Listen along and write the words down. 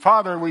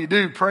Father, we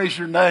do praise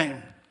your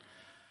name.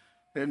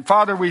 And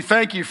Father, we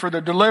thank you for the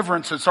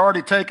deliverance that's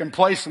already taken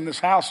place in this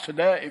house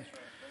today.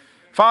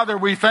 Father,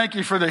 we thank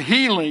you for the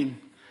healing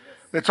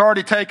that's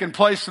already taken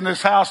place in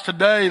this house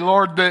today,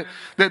 Lord,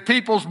 that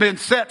people's been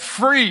set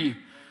free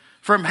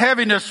from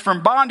heaviness,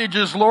 from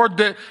bondages, Lord,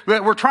 that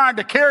we're trying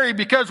to carry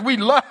because we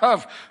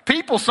love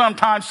people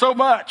sometimes so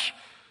much.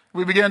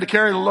 We begin to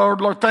carry the Lord.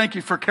 Lord, thank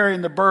you for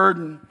carrying the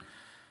burden.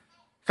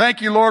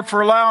 Thank you, Lord,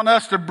 for allowing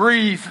us to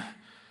breathe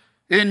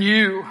in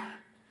you.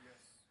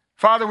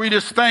 Father, we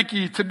just thank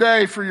you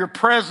today for your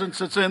presence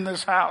that's in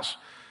this house.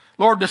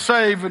 Lord, to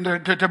save and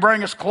to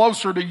bring us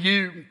closer to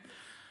you.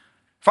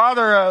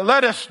 Father,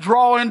 let us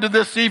draw into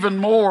this even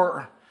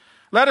more.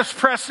 Let us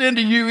press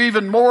into you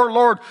even more,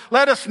 Lord.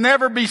 Let us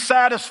never be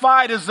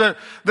satisfied, as the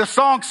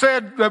song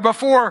said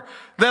before,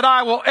 that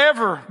I will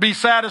ever be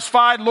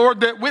satisfied,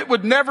 Lord, that it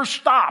would never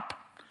stop.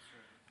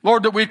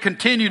 Lord, that we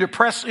continue to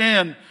press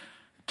in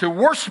to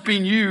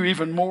worshiping you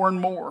even more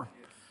and more.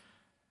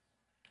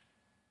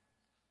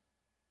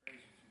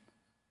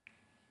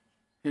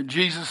 In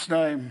Jesus'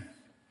 name.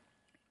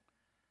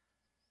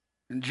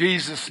 In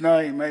Jesus'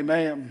 name,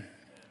 amen.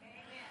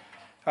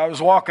 I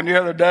was walking the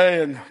other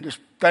day and just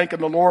thanking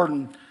the Lord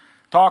and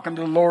talking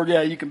to the Lord.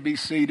 Yeah, you can be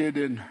seated.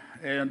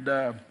 And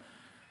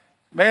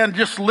man,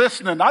 just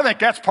listening. I think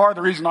that's part of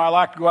the reason I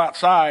like to go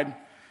outside,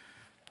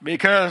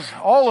 because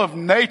all of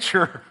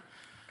nature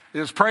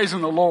is praising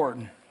the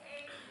Lord.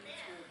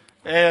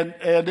 And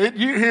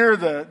you hear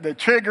the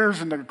chiggers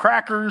and the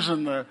crackers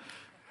and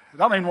I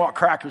don't even know what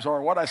crackers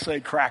are. What I say,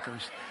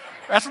 crackers.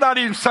 That's not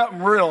even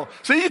something real.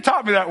 See, you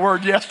taught me that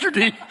word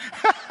yesterday.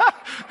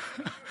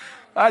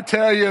 I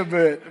tell you,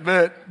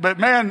 but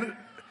man,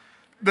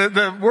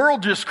 the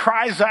world just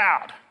cries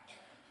out.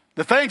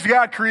 The things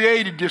God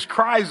created just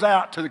cries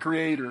out to the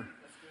Creator.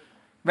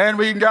 Man,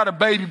 we even got a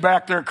baby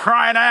back there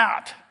crying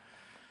out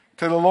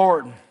to the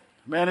Lord.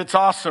 Man, it's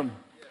awesome.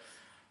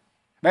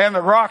 Man,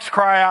 the rocks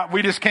cry out.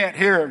 We just can't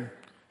hear them.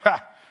 I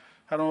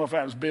don't know if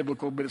that was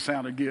biblical, but it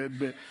sounded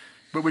good.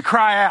 But we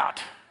cry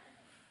out.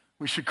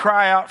 We should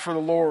cry out for the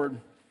Lord.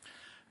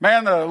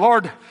 Man, the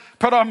Lord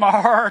put on my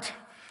heart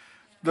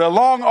the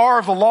long R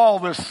of the law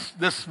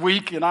this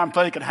week, and I'm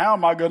thinking, how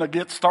am I going to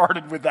get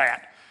started with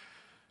that?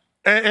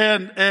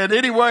 And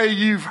anyway,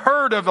 you've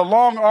heard of the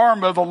long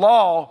arm of the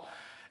law.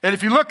 And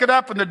if you look it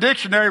up in the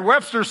dictionary,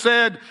 Webster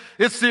said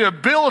it's the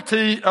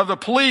ability of the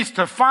police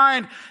to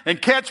find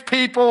and catch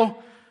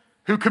people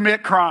who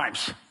commit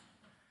crimes.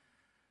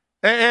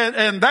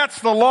 And that's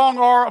the long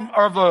arm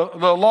of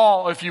the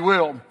law, if you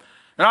will.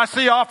 And I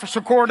see Officer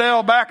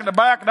Cordell back in the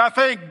back, and I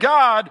thank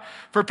God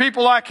for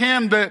people like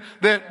him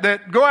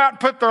that go out and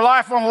put their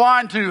life on the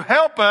line to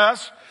help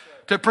us,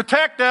 to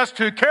protect us,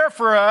 to care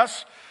for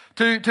us,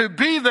 to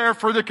be there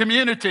for the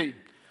community.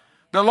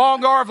 The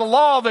long arm of the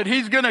law, that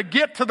he's going to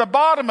get to the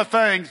bottom of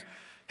things.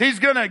 He's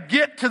going to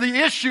get to the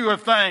issue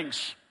of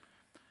things.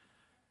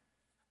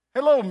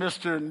 Hello,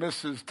 Mr. and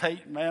Mrs.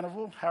 Tate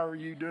Manival. How are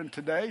you doing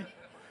today?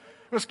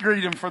 Let's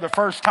greet them for the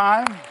first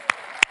time.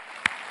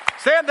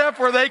 Stand up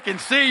where they can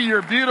see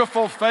your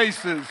beautiful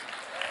faces.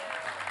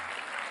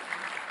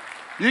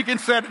 You can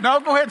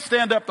go ahead and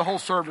stand up the whole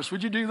service.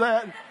 Would you do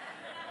that?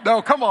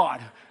 No, come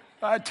on.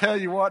 I tell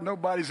you what,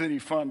 nobody's any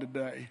fun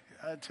today.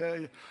 I tell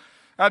you.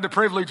 I had the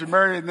privilege of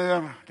marrying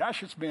them.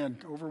 Gosh, it's been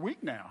over a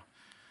week now.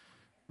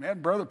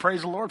 Man, brother,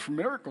 praise the Lord for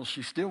miracles.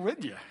 She's still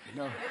with you.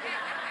 No,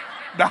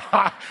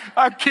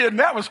 I'm kidding.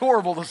 That was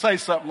horrible to say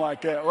something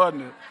like that,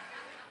 wasn't it?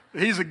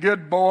 He's a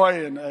good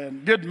boy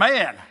and good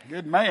man.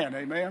 Good man,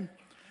 amen.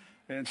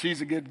 And she's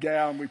a good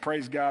gal, and we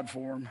praise God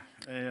for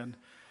him.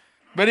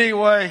 But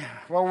anyway,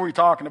 what were we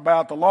talking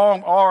about? The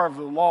long arm of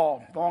the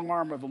law. Long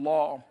arm of the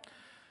law.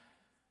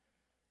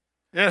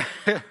 Yeah.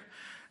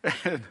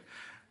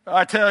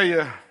 I tell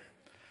you,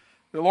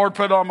 the Lord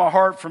put on my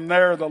heart from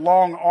there the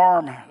long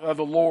arm of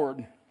the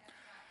Lord.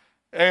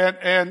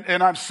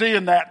 And I'm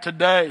seeing that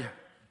today.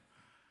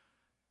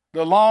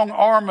 The long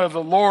arm of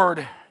the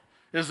Lord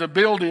is the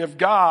ability of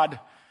God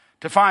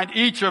to find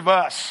each of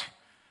us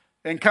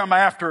and come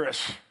after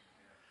us.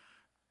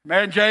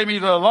 Man, Jamie,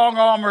 the long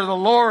arm of the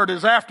Lord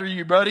is after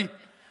you, buddy.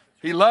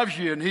 He loves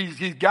you and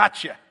he's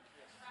got you.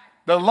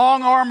 The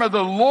long arm of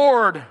the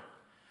Lord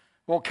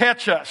will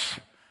catch us.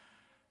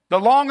 The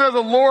long arm of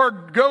the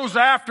Lord goes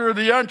after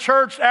the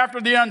unchurched,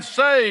 after the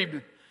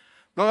unsaved.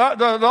 The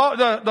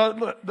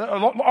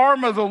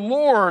arm of the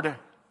Lord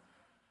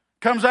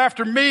comes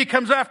after me,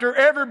 comes after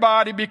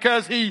everybody,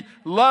 because he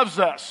loves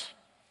us.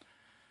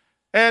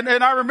 And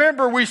I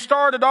remember we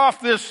started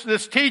off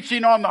this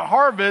teaching on the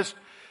harvest,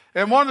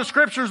 and one of the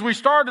scriptures we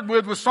started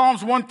with was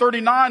Psalms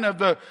 139 of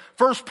the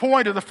first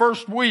point of the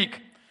first week.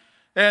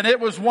 And it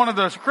was one of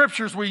the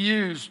scriptures we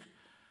used.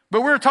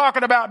 But we were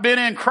talking about being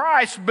in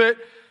Christ, but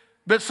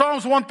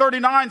Psalms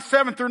 139,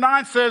 7 through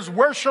 9 says,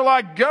 "Where shall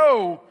I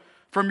go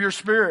from your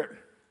spirit?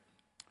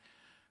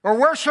 Or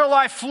where shall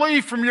I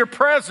flee from your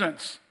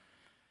presence?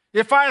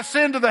 If I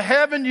ascend to the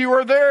heaven, you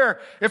are there.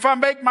 If I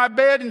make my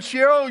bed in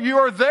Sheol, you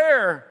are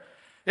there.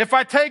 If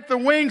I take the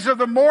wings of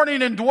the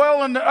morning and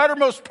dwell in the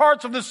uttermost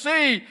parts of the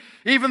sea,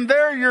 even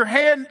there your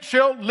hand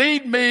shall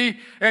lead me,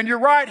 and your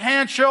right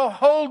hand shall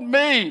hold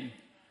me.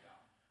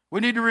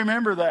 We need to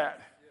remember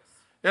that.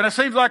 And it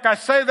seems like I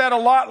say that a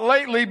lot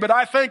lately, but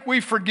I think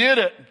we forget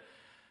it.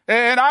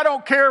 And I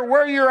don't care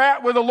where you're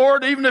at with the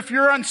Lord, even if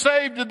you're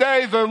unsaved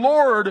today, the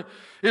Lord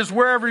is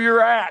wherever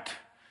you're at.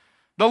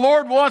 The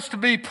Lord wants to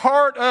be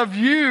part of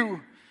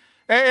you.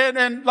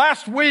 And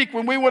last week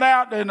when we went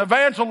out and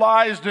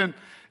evangelized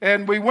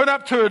and we went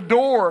up to a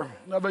door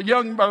of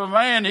a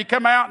man, he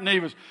come out and he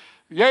was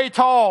yay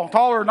tall,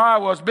 taller than I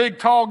was, big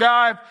tall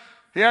guy.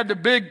 He had the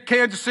big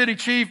Kansas City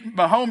Chief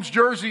Mahomes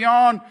jersey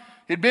on.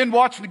 He'd been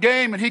watching the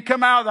game, and he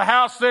come out of the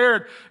house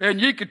there, and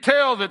you could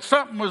tell that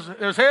something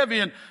was heavy.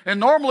 And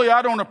normally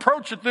I don't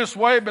approach it this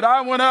way, but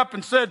I went up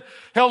and said,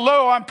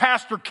 "Hello, I'm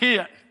Pastor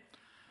Kent."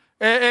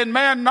 And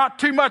man, not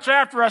too much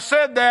after I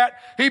said that,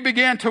 he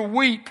began to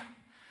weep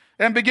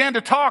and began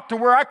to talk to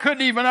where I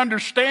couldn't even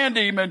understand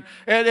him, and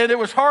it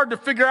was hard to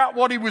figure out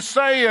what he was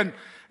saying,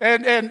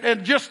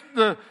 and just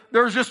there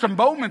was just a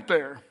moment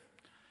there.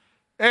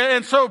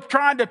 And so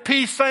trying to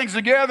piece things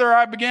together,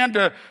 I began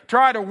to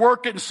try to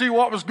work it and see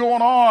what was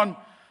going on.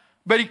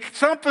 But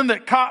something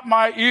that caught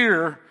my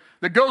ear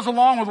that goes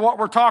along with what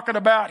we're talking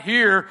about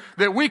here,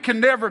 that we can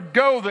never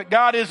go that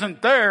God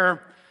isn't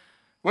there,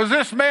 was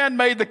this man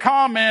made the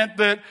comment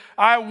that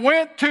I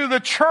went to the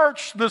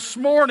church this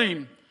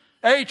morning,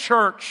 a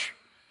church.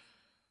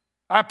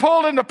 I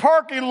pulled in the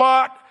parking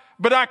lot,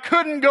 but I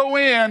couldn't go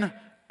in,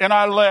 and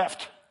I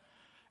left.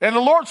 And the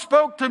Lord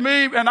spoke to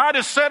me, and I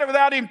just said it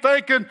without even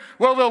thinking,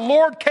 well, the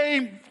Lord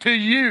came to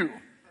you.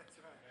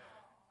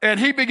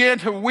 And he began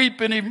to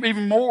weep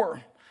even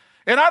more.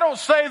 And I don't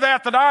say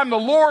that I'm the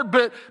Lord,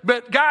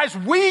 but guys,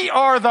 we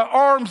are the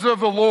arms of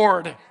the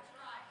Lord.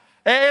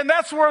 And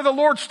that's where the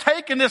Lord's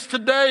taking us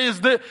today, is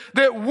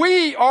that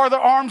we are the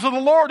arms of the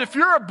Lord. If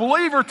you're a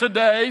believer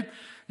today,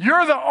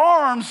 you're the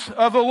arms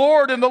of the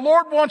Lord, and the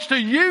Lord wants to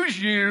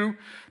use you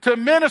to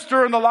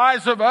minister in the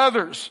lives of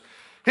others.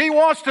 He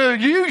wants to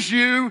use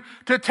you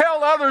to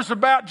tell others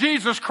about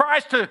Jesus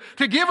Christ, to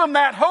give them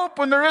that hope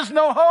when there is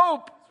no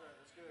hope.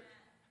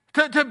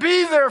 To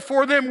be there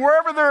for them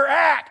wherever they're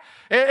at.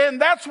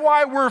 And that's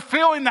why we're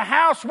filling the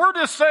house. We're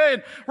just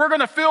saying we're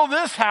going to fill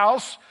this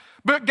house.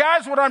 But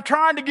guys, what I'm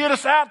trying to get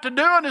us out to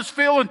doing is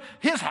filling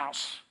his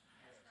house.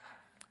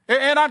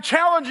 And I'm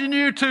challenging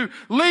you to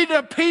lead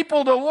the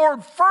people to the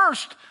Lord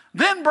first,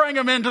 then bring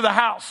them into the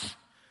house.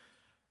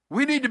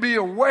 We need to be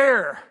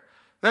aware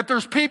that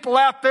there's people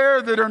out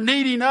there that are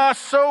needing us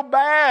so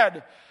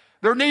bad.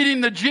 They're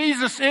needing the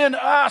Jesus in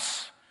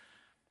us.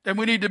 And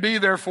we need to be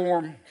there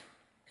for them.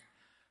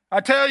 I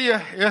tell you,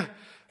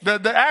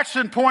 the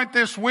action point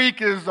this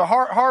week is the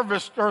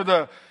harvest, or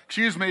the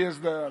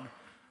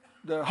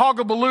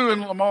Hullabaloo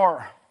in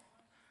Lamar.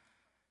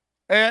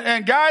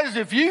 And guys,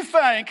 if you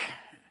think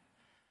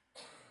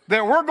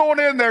that we're going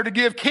in there to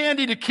give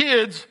candy to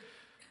kids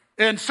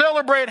and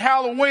celebrate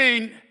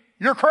Halloween,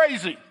 you're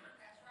crazy.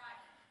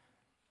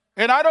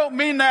 And I don't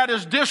mean that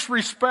as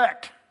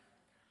disrespect.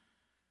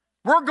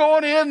 We're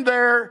going in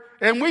there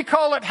and we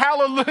call it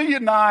Hallelujah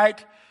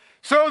Night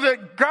so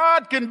that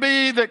God can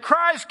be, that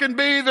Christ can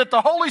be, that the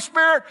Holy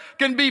Spirit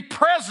can be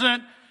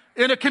present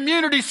in a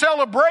community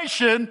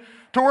celebration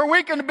to where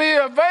we can be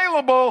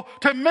available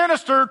to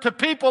minister to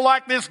people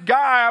like this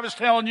guy I was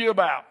telling you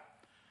about.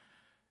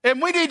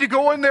 And we need to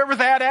go in there with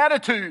that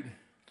attitude.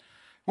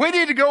 We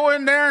need to go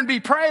in there and be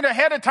praying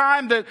ahead of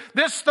time that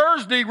this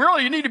Thursday,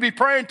 really, you need to be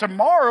praying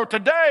tomorrow,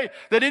 today,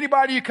 that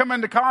anybody you come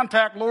into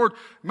contact, Lord,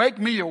 make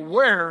me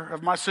aware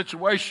of my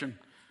situation.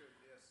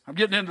 I'm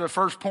getting into the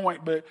first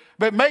point,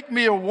 but make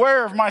me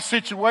aware of my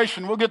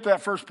situation. We'll get to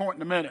that first point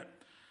in a minute.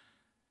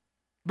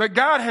 But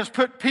God has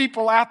put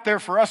people out there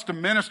for us to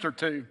minister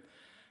to.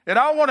 And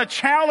I want to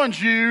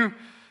challenge you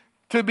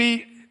to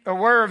be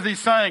aware of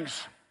these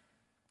things.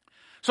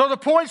 So the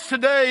points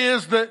today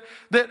is that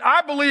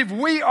I believe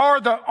we are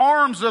the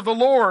arms of the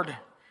Lord,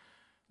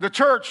 the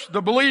church,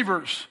 the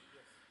believers.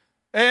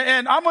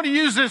 And I'm going to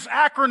use this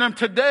acronym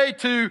today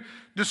to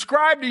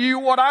describe to you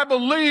what I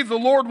believe the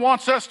Lord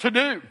wants us to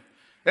do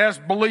as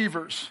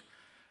believers.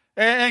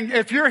 And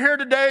if you're here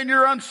today and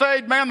you're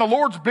unsaved, man, the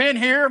Lord's been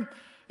here.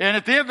 And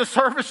at the end of the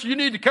service, you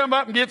need to come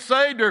up and get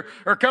saved,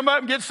 or come up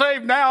and get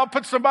saved now. I'll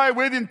put somebody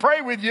with you and pray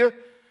with you.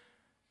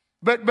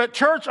 But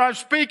church, I'm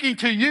speaking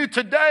to you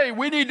today.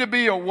 We need to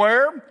be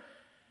aware,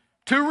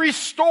 to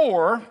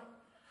restore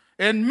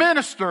and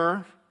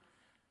minister,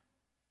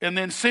 and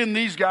then send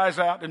these guys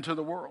out into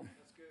the world.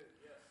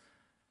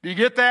 Do you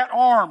get that?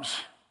 Arms.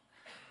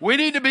 We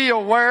need to be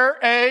aware,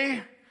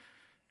 A,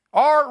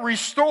 R,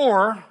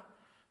 restore,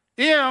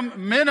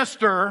 M,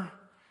 minister,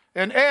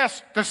 and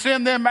S, to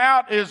send them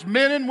out as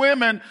men and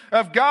women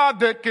of God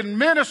that can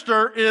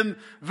minister in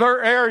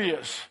their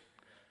areas.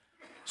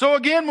 So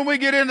again, when we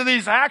get into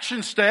these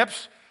action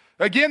steps,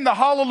 again, the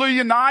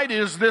Hallelujah Night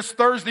is this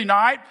Thursday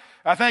night.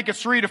 I think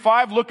it's 3 to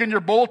 5. Look in your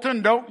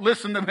bulletin. Don't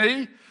listen to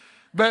me,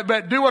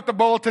 but do what the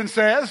bulletin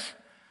says.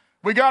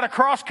 We got a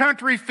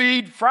cross-country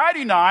feed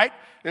Friday night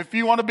if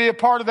you want to be a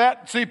part of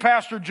that, see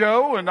Pastor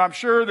Joe, and I'm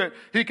sure that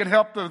he can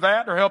help with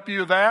that or help you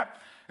with that.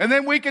 And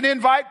then we can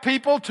invite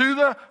people to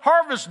the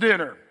harvest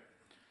dinner.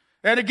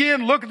 And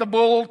again, look at the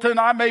bulletin.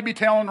 I may be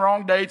telling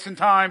wrong dates and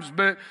times,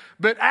 but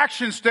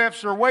action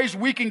steps are ways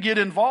we can get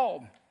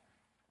involved.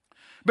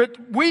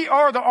 But we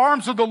are the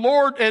arms of the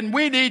Lord, and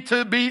we need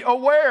to be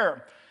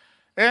aware.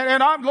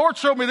 And Lord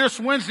showed me this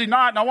Wednesday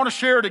night, and I want to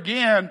share it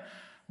again.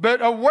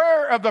 But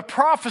aware of the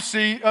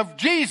prophecy of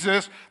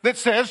Jesus that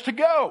says to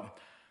go.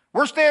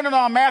 We're standing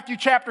on Matthew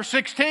chapter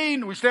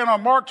 16. We stand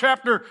on Mark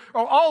chapter,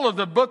 all of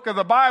the book of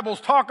the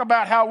Bibles talk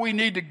about how we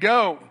need to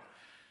go.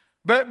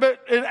 But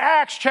in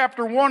Acts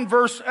chapter 1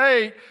 verse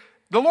 8,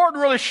 the Lord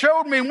really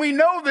showed me, and we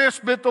know this,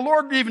 but the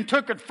Lord even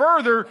took it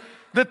further,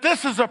 that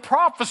this is a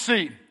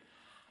prophecy.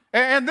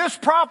 And this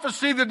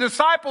prophecy the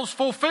disciples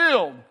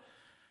fulfilled.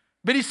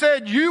 But he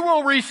said, you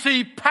will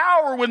receive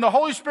power when the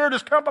Holy Spirit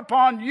has come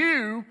upon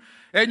you,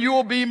 and you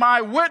will be my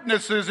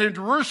witnesses in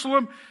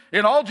Jerusalem,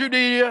 in all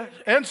Judea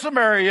and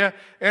Samaria,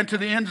 and to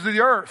the ends of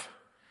the earth.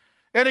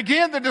 And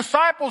again, the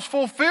disciples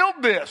fulfilled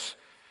this.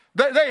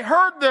 They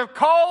heard the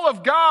call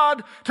of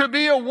God to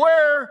be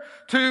aware,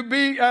 to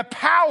be a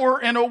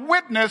power and a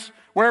witness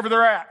wherever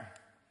they're at.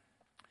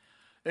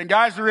 And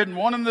guys, there isn't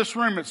one in this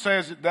room that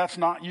says that that's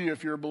not you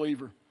if you're a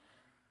believer.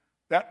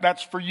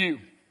 That's for you.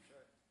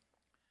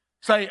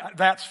 Say,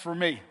 that's for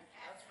me.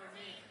 That's for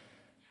me.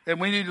 And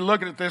we need to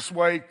look at it this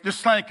way.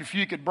 Just think if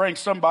you could bring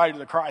somebody to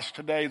the Christ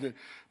today that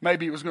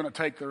maybe was going to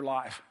take their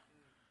life.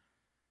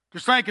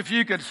 Just think if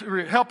you could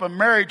help a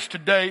marriage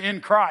today in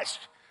Christ.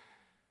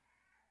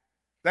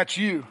 That's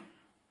you.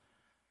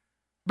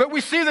 But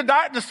we see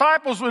the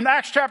disciples in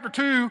Acts chapter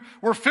 2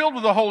 were filled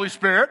with the Holy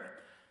Spirit.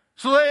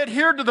 So they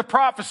adhered to the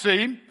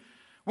prophecy.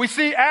 We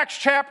see Acts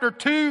chapter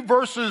 2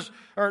 chapters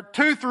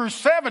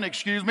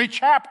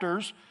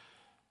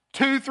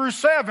 2 through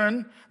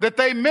 7, that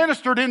they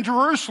ministered in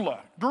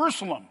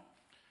Jerusalem.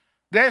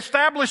 They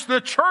established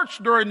the church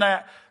during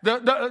that.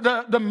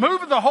 The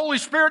move of the Holy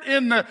Spirit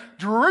in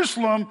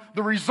Jerusalem,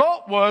 the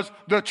result was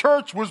the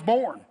church was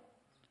born.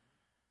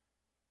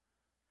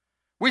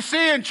 We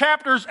see in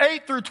chapters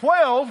 8 through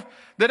 12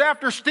 that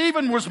after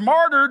Stephen was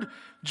martyred,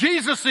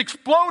 Jesus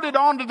exploded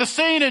onto the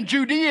scene in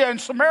Judea and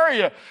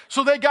Samaria.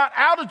 So they got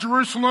out of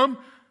Jerusalem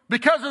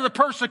because of the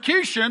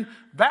persecution.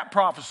 That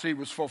prophecy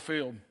was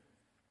fulfilled.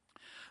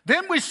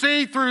 Then we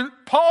see through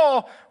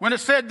Paul, when it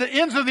said the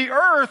ends of the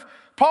earth,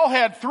 Paul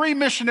had 3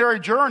 missionary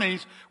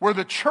journeys where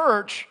the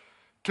church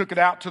took it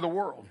out to the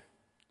world.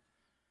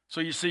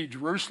 So you see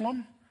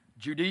Jerusalem,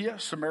 Judea,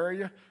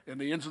 Samaria, and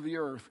the ends of the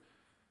earth.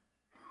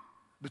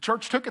 The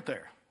church took it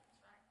there.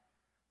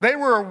 They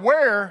were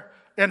aware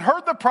and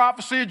heard the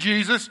prophecy of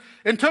Jesus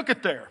and took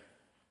it there.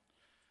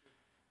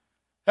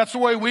 That's the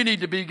way we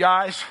need to be,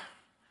 guys.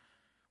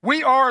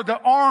 We are the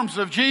arms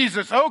of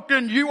Jesus.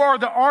 Oakton, you are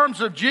the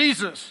arms of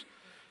Jesus.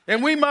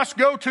 And we must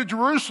go to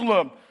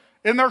Jerusalem,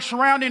 in their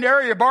surrounding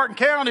area, Barton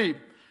County,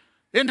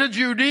 into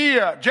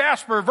Judea,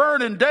 Jasper,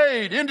 Vernon,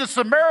 Dade, into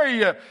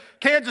Samaria,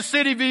 Kansas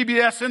City,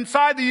 VBS,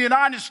 inside the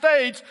United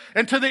States,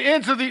 and to the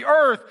ends of the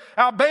earth,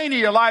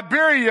 Albania,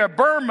 Liberia,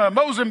 Burma,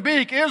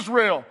 Mozambique,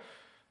 Israel.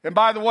 And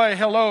by the way,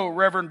 hello,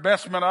 Reverend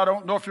Bestman. I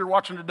don't know if you're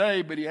watching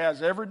today, but he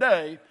has every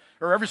day,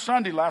 or every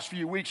Sunday last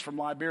few weeks from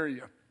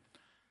Liberia.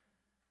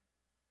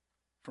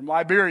 From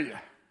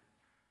Liberia.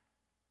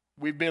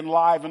 We've been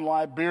live in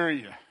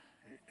Liberia,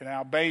 in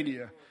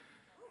Albania.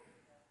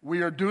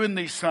 We are doing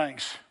these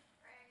things.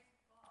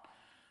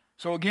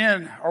 So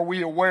again, are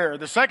we aware?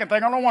 The second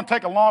thing, I don't want to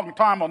take a long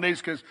time on these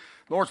because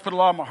the Lord's put a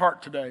lot on my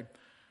heart today.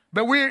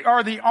 But we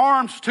are the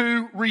arms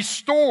to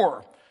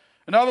restore.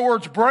 In other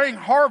words, bring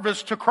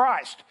harvest to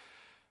Christ.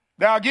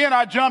 Now again,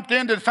 I jumped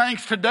into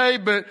things today,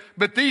 but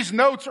these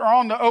notes are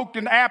on the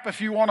Oakton app if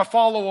you want to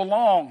follow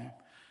along.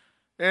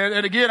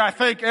 And again, I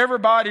thank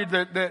everybody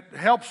that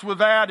helps with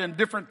that and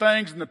different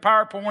things, and the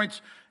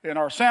PowerPoints and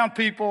our sound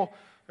people,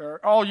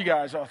 all you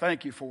guys, I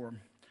thank you for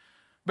them.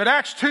 But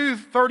Acts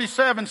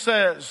 2:37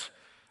 says,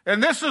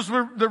 and this is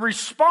the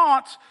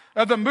response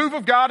of the move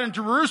of God in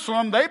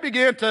Jerusalem. They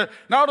began to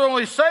not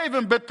only save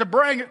them, but to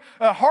bring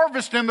a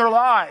harvest in their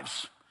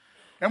lives.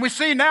 And we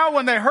see now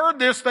when they heard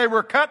this, they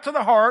were cut to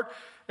the heart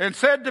and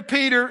said to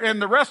Peter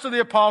and the rest of the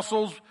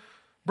apostles,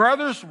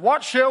 brothers,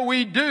 what shall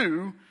we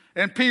do?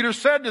 And Peter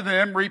said to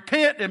them,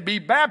 repent and be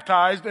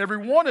baptized, every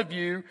one of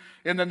you,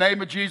 in the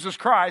name of Jesus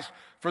Christ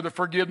for the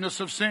forgiveness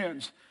of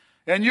sins.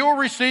 And you'll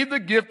receive the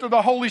gift of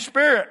the Holy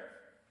Spirit.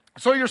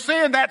 So you're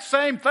seeing that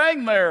same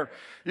thing there.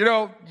 You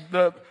know,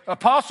 the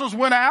apostles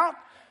went out,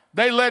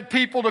 they led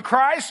people to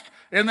Christ,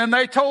 and then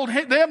they told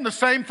them the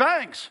same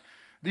things.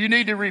 You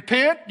need to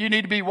repent, you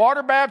need to be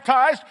water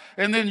baptized,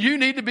 and then you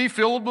need to be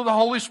filled with the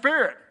Holy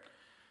Spirit.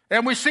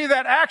 And we see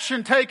that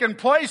action taking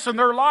place in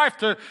their life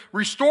to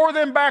restore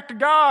them back to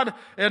God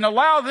and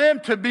allow them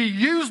to be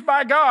used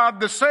by God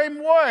the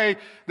same way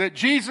that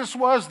Jesus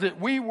was, that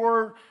we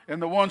were,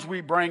 and the ones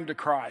we bring to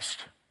Christ.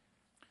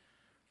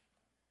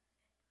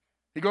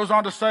 He goes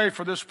on to say,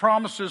 for this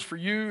promise is for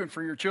you and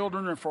for your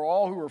children and for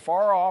all who are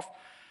far off,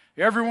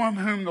 everyone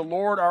whom the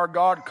Lord our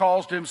God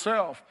calls to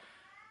himself.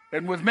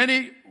 And with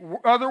many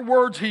other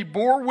words he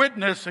bore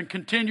witness and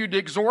continued to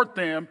exhort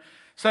them,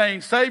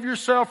 saying, save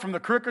yourself from the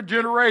crooked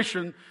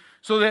generation.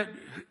 So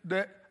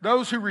that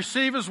those who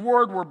receive his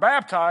word were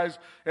baptized,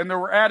 and there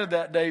were added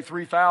that day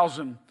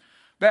 3,000.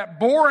 That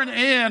boring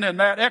in and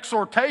that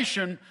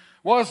exhortation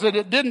was that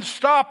it didn't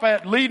stop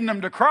at leading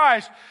them to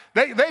Christ.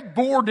 They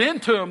bored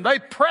into him. They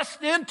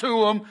pressed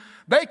into him.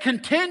 They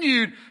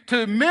continued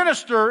to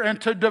minister and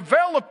to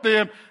develop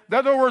them. In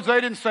other words, they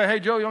didn't say, hey,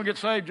 Joe, you want to get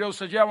saved? Joe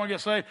says, yeah, I want to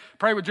get saved.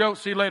 Pray with Joe.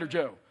 See you later,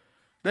 Joe.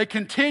 They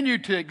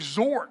continued to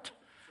exhort.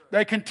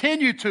 They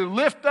continue to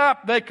lift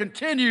up. They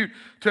continue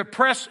to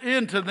press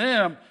into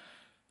them,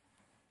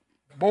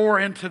 bore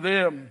into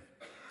them.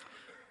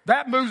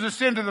 That moves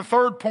us into the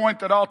third point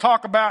that I'll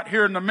talk about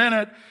here in a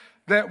minute,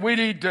 that we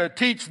need to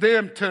teach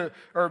them to,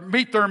 or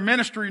meet their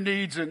ministry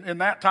needs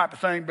and that type of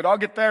thing. But I'll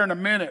get there in a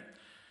minute.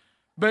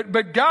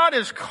 But God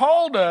has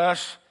called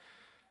us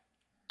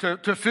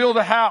to fill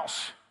the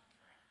house.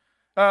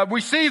 We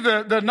see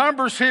the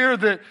numbers here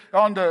that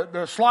on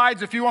the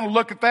slides, if you want to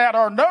look at that,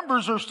 our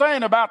numbers are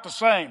staying about the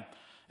same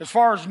as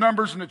far as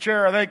numbers in the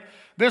chair. I think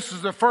this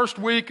is the first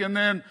week, and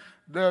then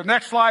the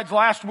next slide's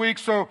last week,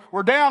 so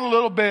we're down a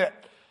little bit.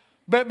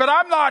 But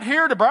I'm not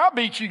here to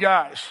browbeat you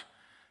guys.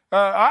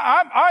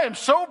 I am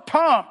so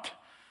pumped.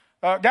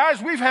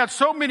 Guys, we've had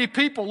so many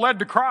people led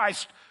to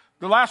Christ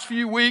the last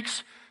few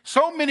weeks.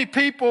 So many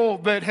people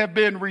that have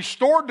been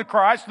restored to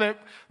Christ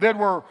that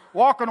were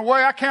walking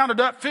away. I counted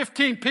up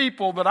 15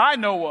 people that I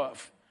know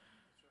of.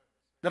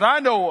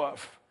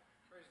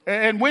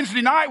 And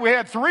Wednesday night we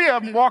had 3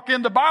 of them walk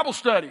into Bible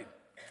study.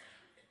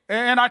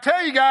 And I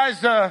tell you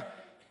guys, the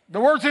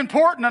word's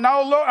important, and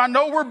I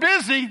know we're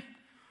busy.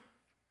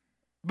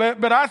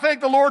 But I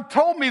think the Lord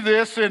told me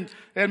this, and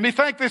me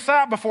think this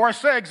out before I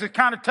say it, because it's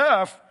kind of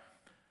tough.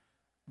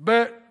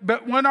 But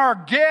when our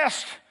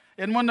guests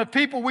and when the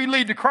people we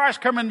lead to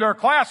Christ come into our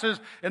classes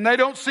and they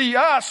don't see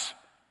us,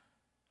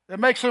 it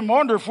makes them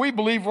wonder if we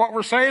believe what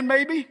we're saying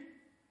maybe.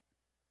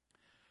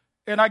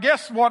 And I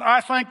guess what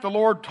I think the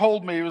Lord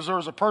told me was there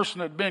was a person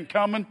that had been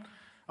coming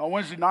on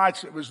Wednesday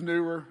nights that was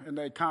newer, and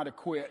they kind of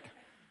quit.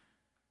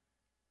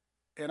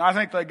 And I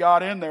think they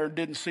got in there and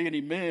didn't see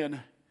any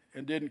men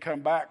and didn't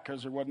come back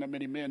because there wasn't that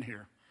many men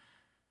here.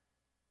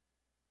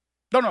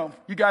 No,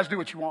 you guys do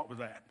what you want with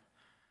that.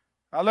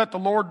 I let the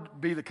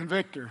Lord be the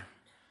convictor.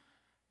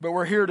 But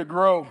we're here to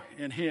grow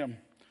in him.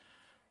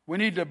 We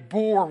need to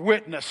bore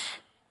witness.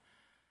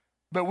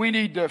 But we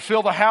need to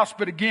fill the house.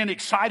 But again,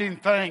 exciting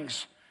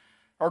things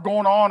are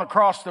going on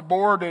across the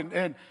board.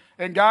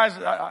 And guys,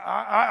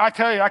 I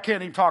tell you, I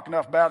can't even talk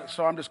enough about it,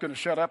 so I'm just going to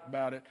shut up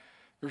about it.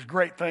 There's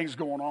great things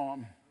going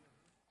on.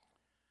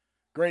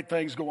 Great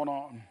things going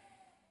on.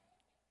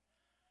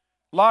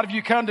 A lot of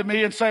you come to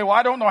me and say, well,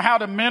 I don't know how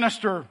to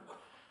minister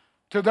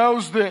to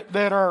those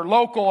that are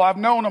local. I've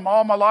known them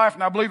all my life,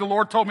 and I believe the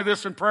Lord told me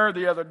this in prayer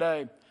the other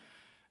day.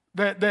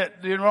 That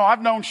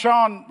I've known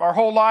Sean our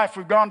whole life.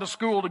 We've gone to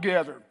school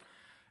together.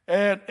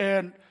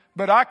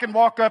 But I can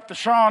walk up to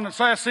Sean and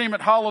say I see him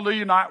at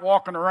Hallelujah night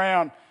walking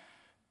around.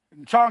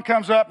 And Sean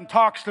comes up and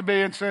talks to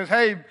me and says,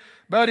 hey,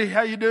 buddy,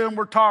 how you doing?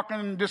 We're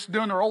talking, just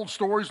doing our old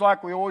stories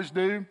like we always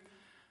do.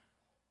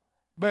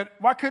 But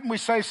why couldn't we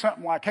say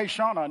something like, hey,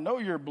 Sean, I know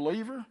you're a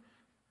believer,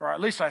 or at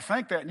least I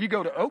think that, and you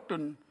go to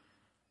Oakton,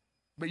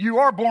 but you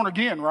are born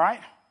again,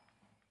 right?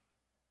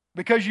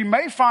 Because you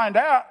may find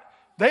out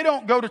they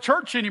don't go to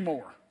church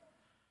anymore.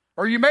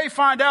 Or you may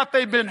find out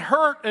they've been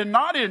hurt and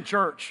not in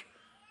church.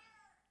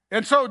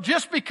 And so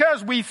just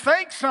because we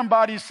think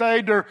somebody's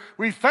saved or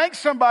we think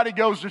somebody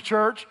goes to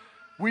church,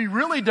 we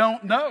really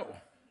don't know.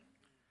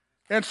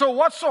 And so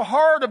what's so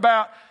hard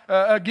about,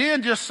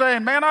 again, just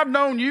saying, man, I've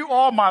known you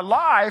all my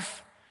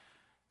life,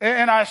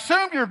 and I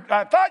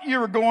thought you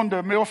were going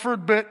to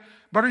Milford, but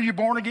are you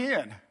born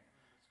again?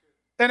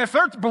 And if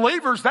they're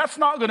believers, that's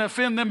not going to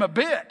offend them a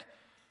bit.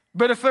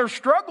 But if they're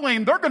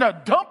struggling, they're going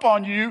to dump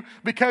on you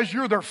because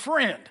you're their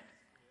friend.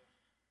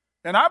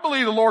 And I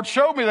believe the Lord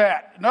showed me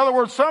that. In other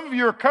words, some of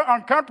you are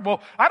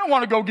uncomfortable. I don't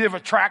want to go give a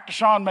tract to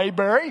Sean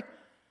Mayberry.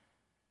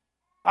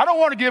 I don't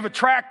want to give a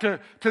tract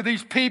to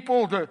these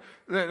people.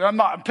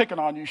 I'm picking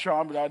on you,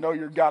 Sean, but I know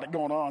you've got it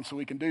going on, so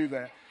we can do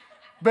that.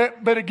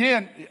 But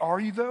again, are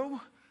you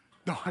though?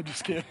 No, I'm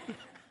just kidding.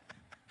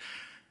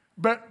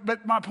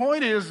 But my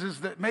point is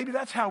that maybe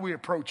that's how we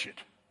approach it.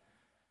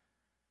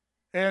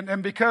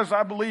 And because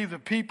I believe the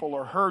people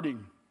are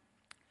hurting.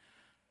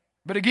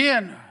 But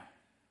again,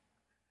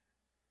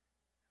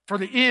 for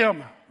the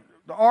M,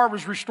 the R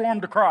was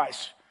restored to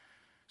Christ.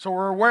 So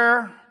we're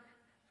aware,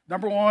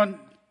 number one,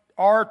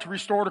 R to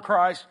restore to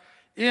Christ,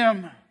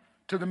 M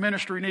to the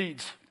ministry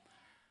needs.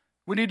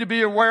 We need to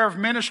be aware of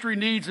ministry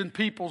needs in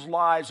people's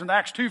lives. In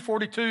Acts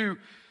 2:42,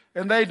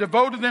 and they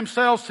devoted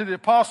themselves to the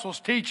apostles'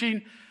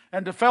 teaching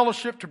and to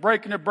fellowship, to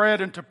breaking of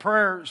bread, and to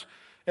prayers.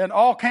 And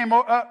all came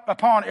up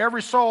upon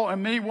every soul,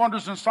 and many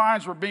wonders and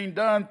signs were being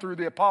done through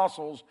the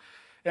apostles.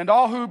 And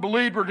all who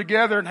believed were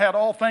together and had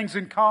all things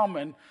in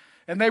common.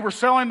 And they were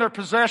selling their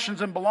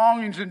possessions and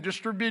belongings and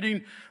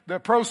distributing the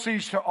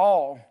proceeds to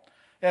all,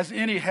 as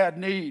any had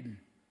need.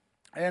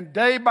 And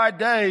day by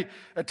day,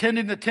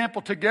 attending the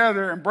temple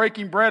together and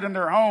breaking bread in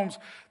their homes,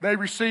 they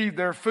received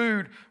their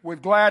food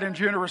with glad and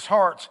generous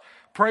hearts,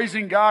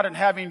 praising God and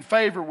having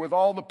favor with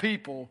all the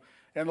people.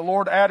 And the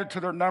Lord added to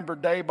their number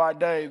day by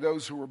day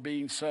those who were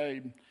being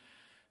saved.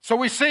 So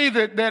we see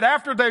that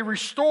after they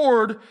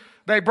restored,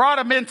 they brought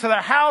them into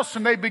the house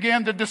and they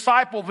began to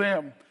disciple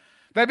them.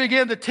 They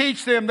began to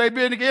teach them. They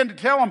began to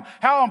tell them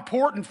how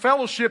important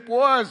fellowship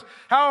was,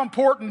 how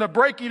important the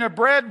breaking of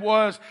bread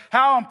was,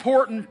 how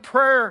important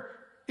prayer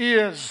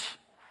is.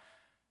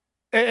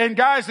 And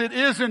guys, it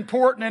is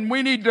important, and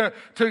we need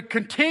to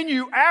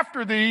continue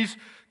after these,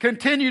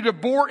 continue to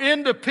bore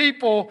into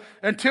people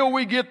until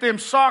we get them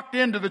socked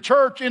into the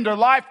church, into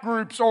life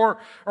groups, or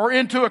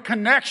into a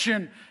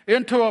connection,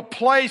 into a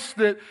place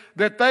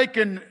that they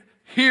can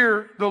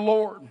hear the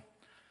Lord.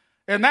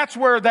 And that's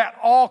where that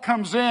all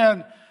comes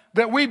in,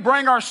 that we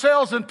bring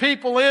ourselves and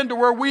people into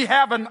where we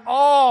have an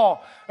awe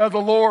of the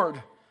Lord.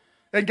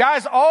 And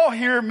guys, awe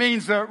here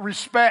means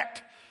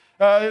respect.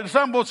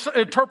 Some will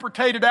interpret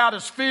it out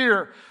as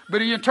fear,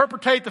 but you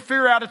interpret the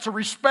fear out, it's a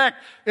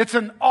respect. It's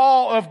an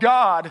awe of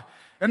God.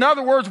 In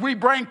other words, we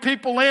bring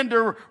people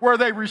into where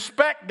they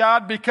respect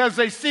God because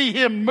they see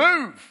Him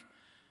move.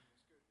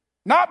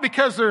 Not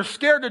because they're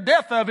scared to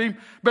death of Him,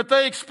 but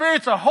they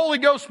experience a Holy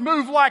Ghost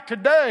move like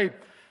today.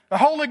 The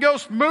Holy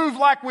Ghost move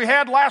like we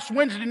had last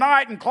Wednesday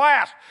night in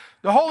class.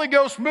 The Holy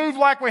Ghost move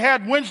like we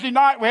had Wednesday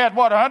night. We had,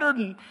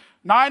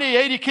 190,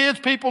 80 kids,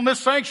 people in this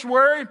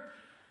sanctuary.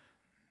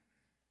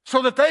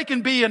 So that they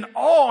can be in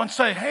awe and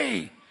say,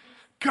 hey,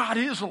 God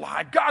is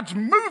alive. God's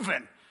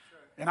moving.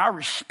 And I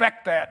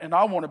respect that, and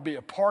I want to be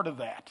a part of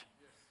that.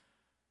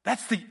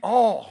 That's the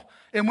awe.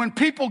 And when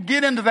people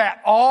get into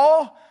that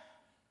awe,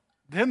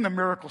 then the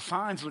miracle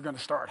signs are going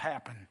to start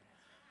happening.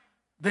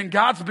 Then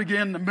God's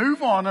beginning to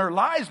move on their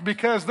lives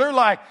because they're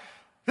like,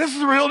 this is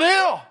the real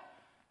deal.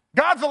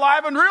 God's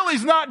alive and real.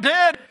 He's not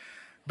dead.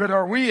 But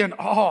are we in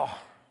awe?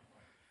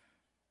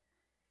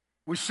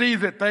 We see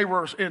that they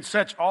were in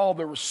such awe.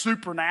 There were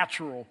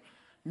supernatural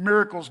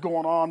miracles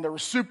going on. There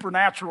was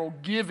supernatural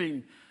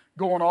giving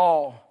going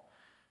on.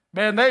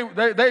 Man, they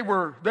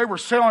were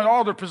selling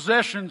all their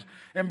possessions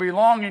and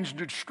belongings,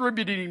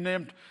 distributing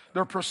them,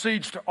 their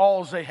proceeds to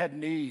all as they had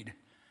need.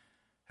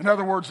 In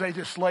other words, they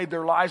just laid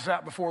their lives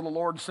out before the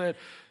Lord and said,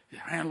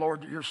 man,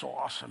 Lord, you're so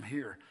awesome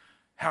here.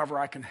 However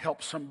I can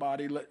help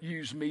somebody,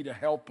 use me to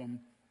help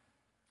them.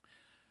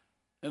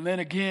 And then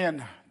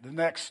again, the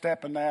next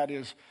step in that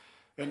is,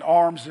 in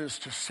arms is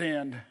to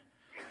send.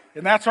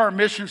 And that's our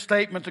mission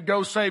statement, to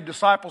go save,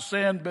 disciple,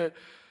 send.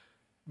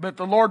 But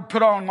the Lord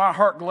put on my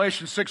heart,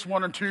 Galatians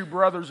 6:1-2,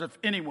 brothers, if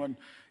anyone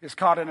is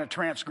caught in a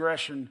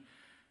transgression,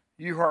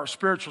 you who are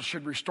spiritual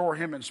should restore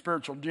him in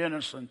spiritual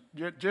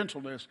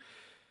gentleness,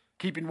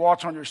 keeping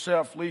watch on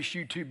yourself, lest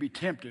you too be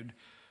tempted.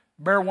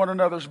 Bear one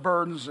another's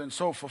burdens and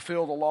so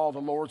fulfill the law of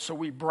the Lord. So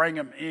we bring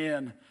them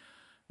in.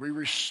 We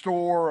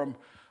restore them.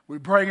 We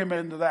bring them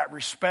into that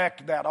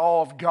respect, that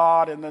awe of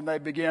God, and then they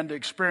begin to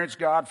experience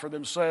God for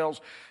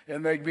themselves,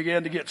 and they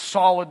begin to get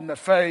solid in the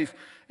faith,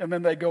 and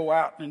then they go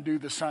out and do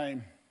the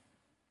same.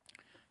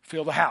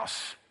 Fill the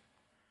house.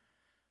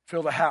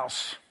 Fill the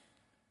house.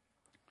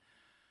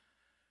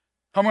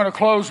 I'm going to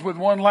close with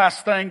one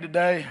last thing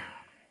today.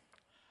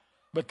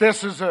 But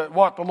this is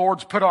what the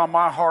Lord's put on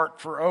my heart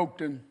for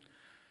Oakton.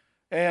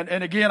 And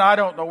again, I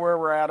don't know where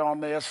we're at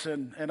on this.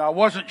 And I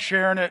wasn't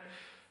sharing it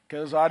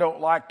because I don't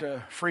like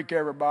to freak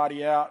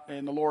everybody out.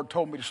 And the Lord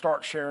told me to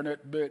start sharing it.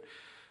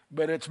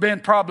 But it's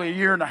been probably a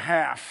year and a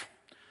half.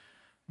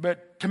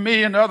 But to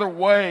me, another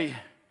way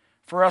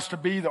for us to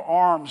be the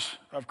arms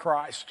of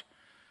Christ.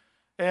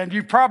 And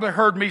you've probably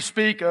heard me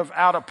speak of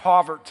out of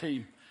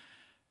poverty.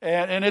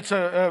 And it's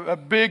a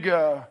big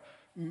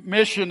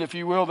mission, if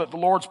you will, that the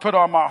Lord's put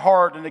on my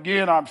heart. And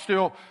again, I'm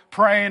still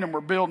praying, and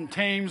we're building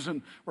teams,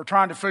 and we're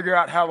trying to figure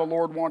out how the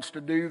Lord wants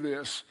to do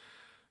this.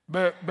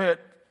 But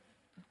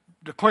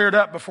to clear it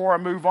up before I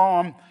move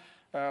on,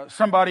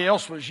 somebody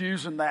else was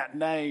using that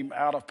name,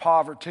 out of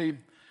poverty.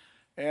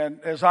 And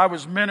as I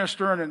was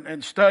ministering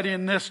and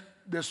studying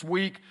this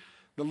week,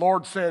 the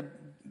Lord said,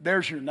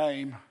 there's your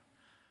name,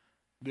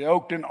 the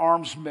Oakton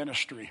Arms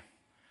Ministry.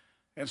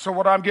 And so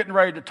what I'm getting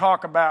ready to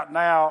talk about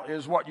now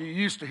is what you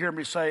used to hear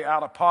me say,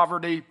 out of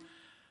poverty.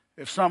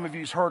 If some of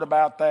you's heard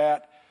about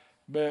that.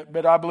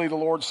 But I believe the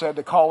Lord said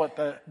to call it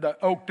the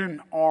Oakton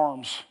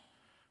Arms.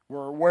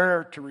 We're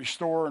where to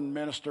restore and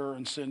minister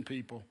and send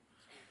people.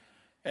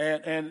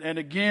 And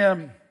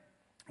again,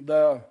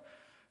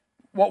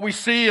 what we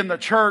see in the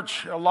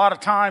church a lot of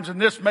times, and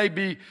this may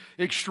be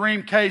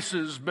extreme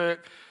cases,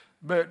 but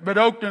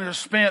Oakton has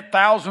spent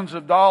thousands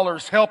of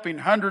dollars helping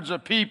hundreds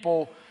of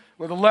people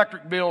with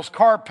electric bills,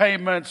 car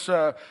payments,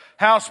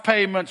 house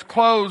payments,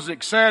 clothes,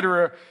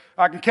 etc.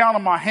 I can count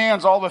on my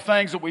hands all the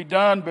things that we've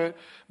done,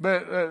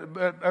 but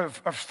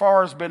as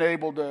far as been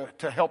able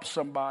to help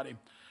somebody.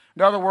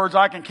 In other words,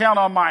 I can count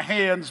on my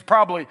hands,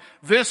 probably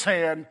this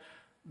hand,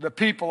 the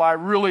people I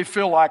really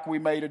feel like we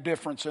made a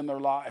difference in their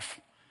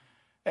life.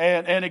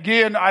 And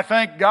again, I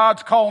think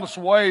God's calling us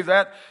away.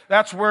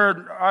 That's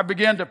where I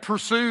began to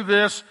pursue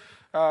this.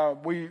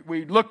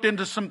 We looked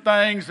into some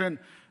things, and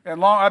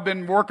I've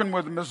been working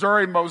with the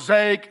Missouri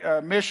Mosaic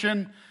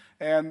Mission,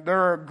 and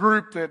they're a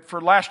group that for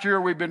last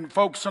year we've been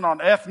focusing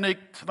on ethnic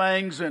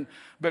things,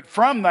 but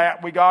from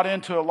that we got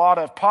into a lot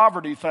of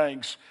poverty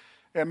things.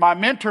 And my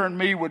mentor and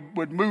me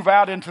would move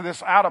out into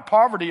this out of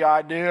poverty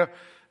idea,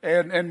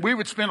 and we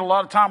would spend a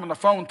lot of time on the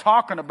phone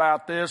talking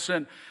about this,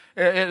 and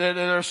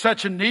there's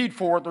such a need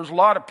for it. There's a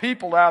lot of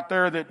people out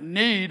there that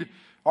need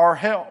our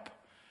help.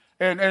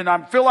 And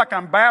I feel like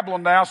I'm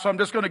babbling now, so I'm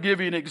just going to give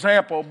you an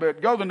example,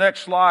 but go to the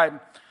next slide.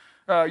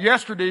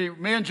 Yesterday,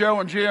 me and Joe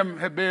and Jim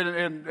have been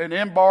in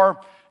MBAR,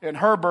 and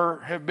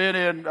Herbert have been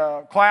in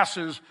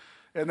classes,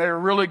 and they were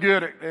really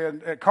good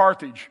at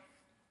Carthage.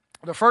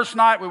 The first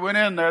night we went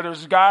in there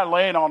was a guy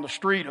laying on the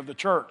street of the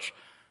church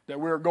that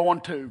we were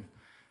going to.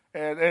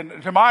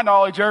 And to my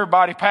knowledge,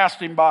 everybody passed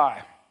him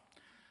by.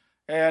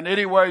 And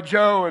anyway,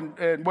 Joe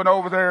and went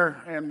over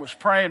there and was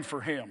praying for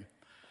him.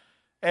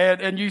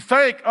 And you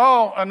think,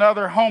 oh,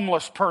 another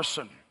homeless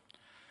person.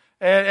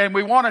 And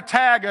we want to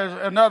tag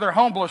another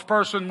homeless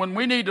person when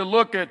we need to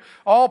look at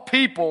all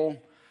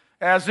people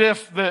as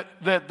if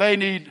that they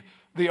need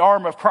the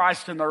arm of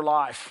Christ in their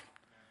life.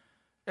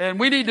 And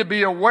we need to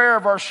be aware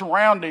of our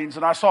surroundings.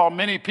 And I saw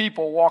many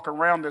people walk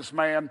around this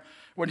man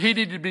when he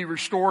needed to be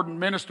restored and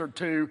ministered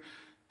to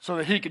so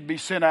that he could be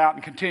sent out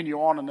and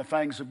continue on in the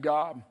things of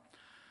God.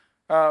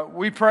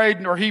 He prayed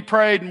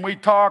and we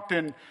talked,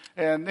 and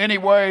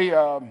anyway,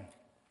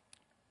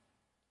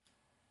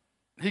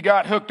 he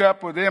got hooked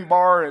up with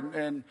MBAR,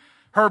 and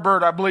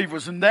Herbert, I believe,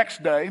 was the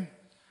next day.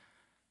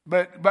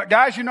 But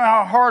guys, you know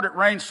how hard it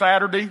rained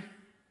Saturday?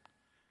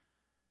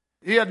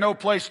 He had no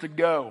place to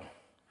go.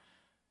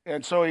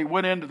 And so he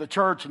went into the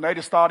church, and they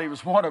just thought he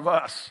was one of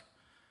us.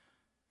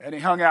 And he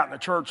hung out in the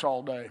church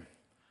all day.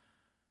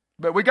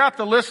 But we got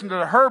to listen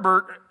to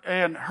Herbert,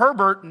 and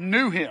Herbert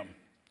knew him.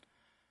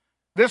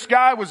 This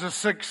guy was a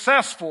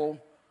successful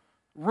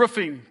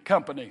roofing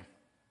company.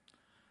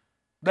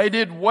 They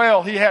did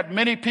well. He had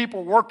many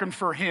people working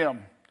for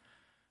him.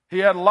 He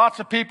had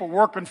lots of people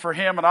working for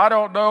him, and I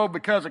don't know,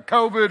 because of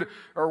COVID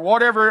or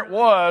whatever it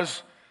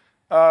was,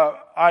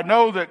 I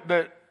know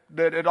that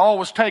it all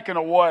was taken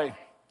away.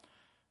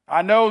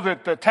 I know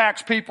that the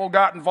tax people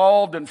got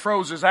involved and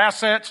froze his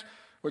assets,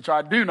 which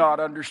I do not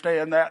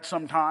understand that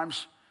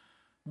sometimes.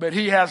 But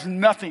he has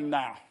nothing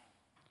now.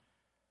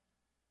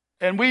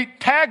 And we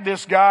tag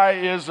this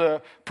guy as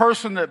a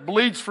person that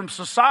bleeds from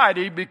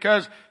society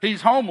because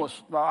he's homeless.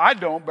 Well, I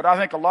don't, but I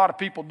think a lot of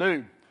people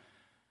do.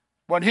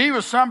 When he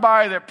was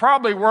somebody that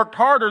probably worked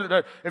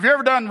harder. Have you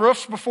ever done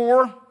roofs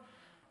before?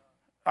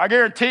 I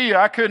guarantee you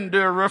I couldn't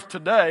do a roof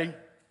today.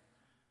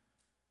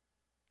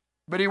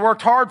 But he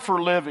worked hard for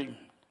a living,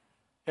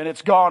 and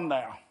it's gone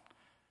now.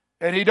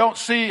 And he don't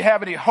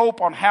have any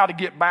hope on how to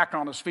get back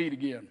on his feet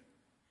again.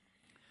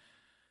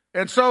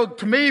 And so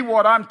to me,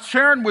 what I'm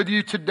sharing with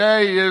you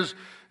today is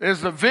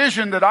the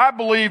vision that I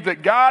believe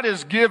that God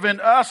has given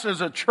us as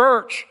a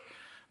church,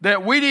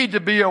 that we need to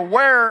be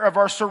aware of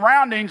our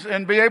surroundings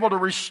and be able to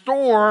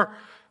restore,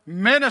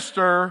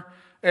 minister,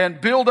 and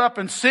build up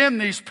and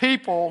send these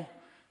people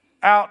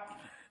out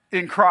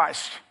in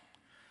Christ.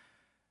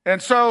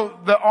 And so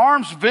the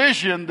arms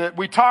vision that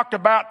we talked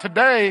about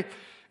today,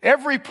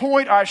 every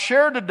point I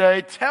shared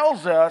today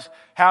tells us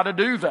how to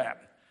do that.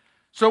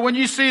 So when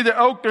you see the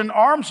Oakton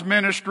Arms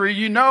Ministry,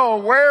 you know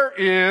where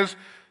is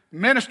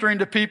ministering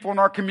to people in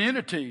our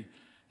community.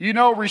 You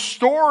know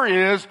restore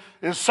is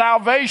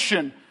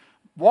salvation,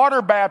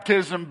 water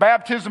baptism,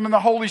 baptism in the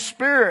Holy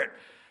Spirit.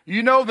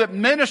 You know that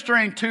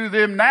ministering to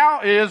them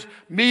now is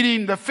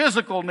meeting the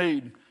physical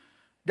need.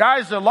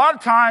 Guys, a lot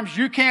of times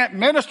you can't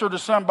minister to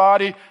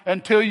somebody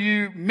until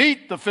you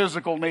meet the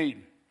physical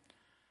need.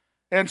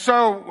 And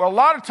so a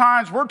lot of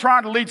times we're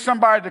trying to lead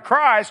somebody to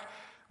Christ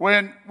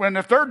when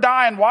if their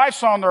dying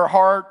wife's on their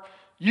heart,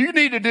 you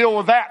need to deal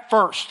with that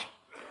first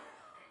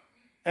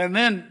and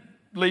then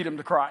lead them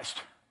to Christ.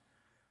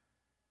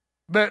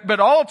 But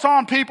all that's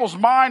on people's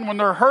mind when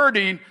they're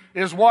hurting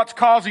is what's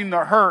causing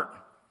the hurt.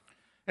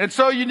 And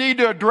so you need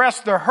to address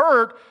the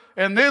hurt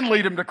and then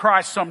lead them to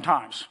Christ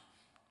sometimes.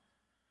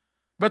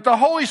 But the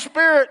Holy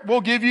Spirit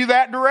will give you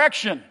that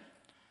direction.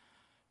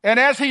 And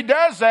as He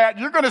does that,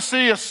 you're going to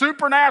see a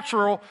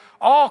supernatural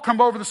all come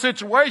over the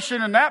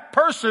situation, and that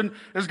person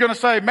is going to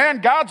say,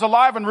 man, God's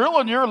alive and real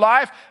in your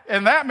life,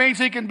 and that means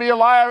He can be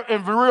alive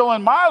and real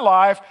in my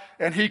life,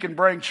 and He can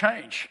bring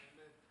change.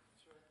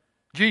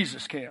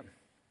 Jesus can.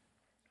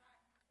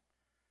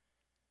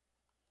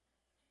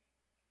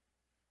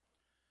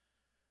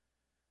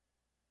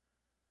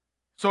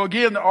 So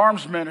again, the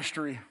arms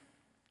ministry.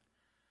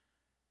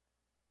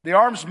 The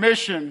arms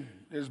mission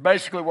is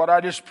basically what I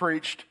just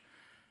preached.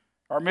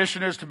 Our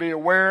mission is to be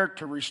aware,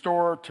 to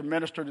restore, to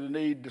minister to the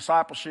need,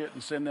 discipleship,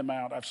 and send them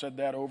out. I've said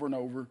that over and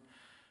over.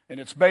 And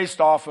it's based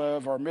off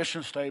of our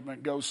mission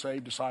statement, go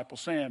save, disciple,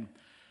 send.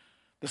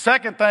 The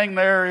second thing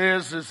there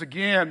is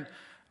again,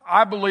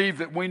 I believe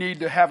that we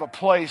need to have a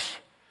place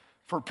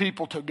for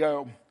people to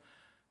go.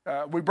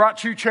 We brought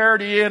True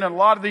Charity in and a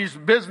lot of these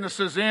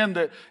businesses in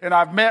that, and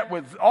I've met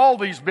with all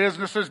these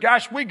businesses.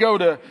 Gosh, we go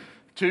to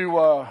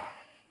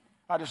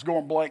I just go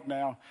on blank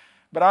now,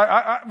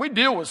 but we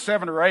deal with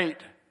 7 or 8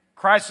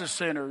 crisis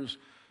centers.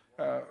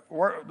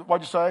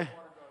 What'd you say?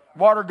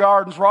 Water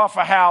Gardens,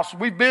 Rafa House.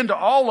 We've been to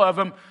all of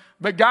them,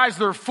 but guys,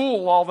 they're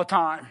full all the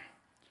time.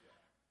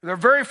 There are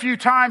very few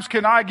times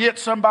can I get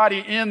somebody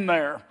in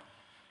there.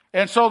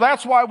 And so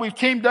that's why we've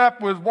teamed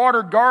up with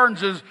Water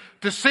Gardens, is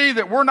to see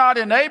that we're not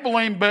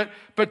enabling, but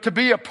to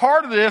be a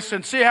part of this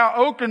and see how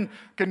Oakland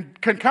can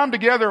come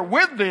together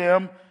with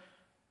them,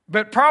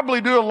 but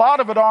probably do a lot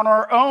of it on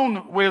our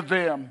own with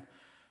them.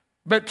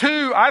 But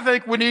 2, I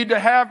think we need to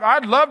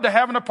I'd love to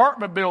have an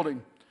apartment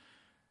building.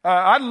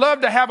 I'd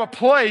love to have a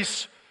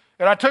place,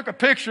 and I took a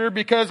picture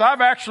because I've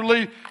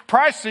actually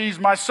priced these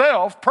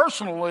myself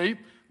personally.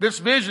 This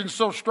vision's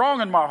so strong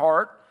in my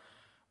heart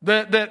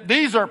that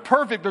these are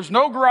perfect. There's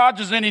no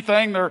garages,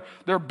 anything.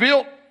 They're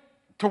built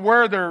to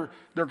where they're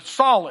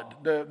solid.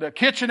 The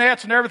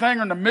kitchenettes and everything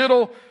are in the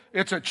middle.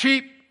 It's a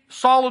cheap,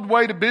 solid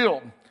way to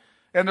build.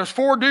 And there's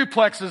 4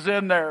 duplexes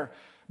in there.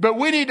 But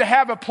we need to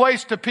have a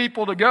place to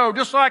people to go.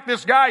 Just like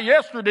this guy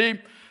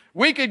yesterday,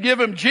 we could give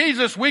him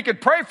Jesus, we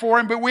could pray for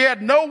him, but we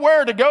had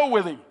nowhere to go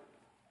with him.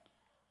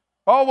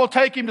 Oh, we'll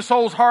take him to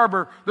Souls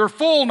Harbor. They're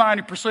full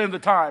 90% of the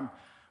time.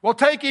 We'll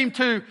take him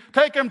to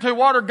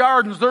Water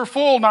Gardens. They're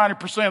full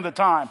 90% of the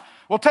time.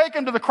 We'll take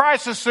him to the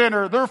crisis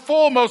center. They're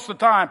full most of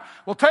the time.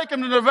 We'll take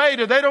him to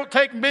Nevada. They don't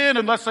take them in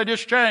unless they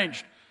just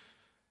changed.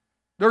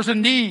 There's a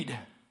need.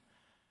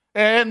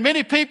 And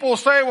many people will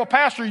say, well,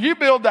 Pastor, you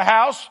build the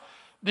house.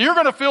 You're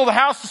going to fill the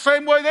house the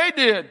same way they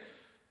did.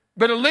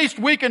 But at least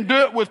we can do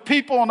it with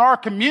people in our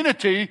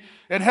community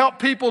and help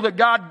people that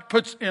God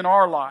puts in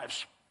our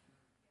lives.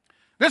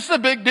 This is a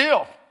big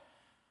deal.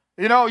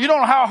 You don't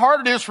know how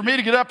hard it is for me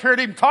to get up here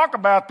and even talk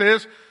about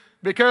this,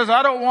 because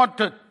I don't want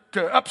to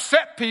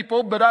upset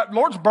people, but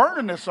Lord's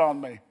burning this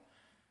on me.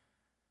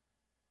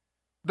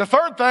 The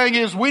third thing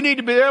is we need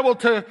to be able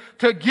to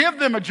give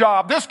them a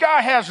job. This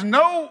guy has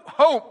no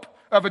hope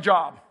of a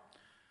job.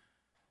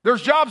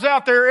 There's jobs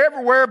out there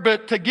everywhere,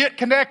 but to get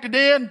connected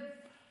in,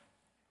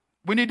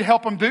 we need to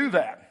help them do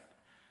that.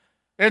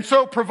 And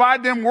so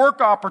provide them work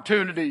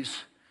opportunities.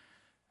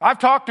 I've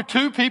talked to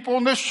 2 people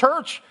in this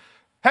church.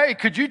 Hey,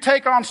 could you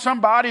take on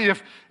somebody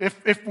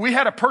if we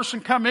had a person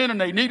come in and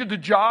they needed a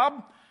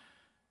job?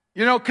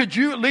 Could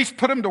you at least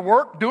put them to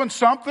work doing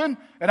something?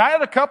 And I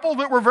had a couple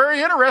that were very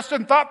interested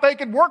and thought they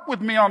could work with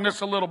me on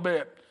this a little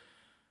bit.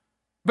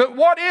 But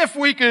what if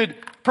we could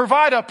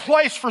provide a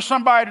place for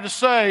somebody to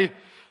stay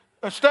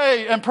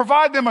and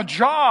provide them a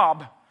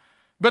job?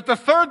 But the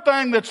third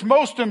thing that's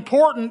most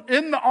important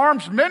in the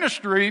arms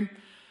ministry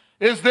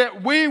is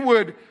that we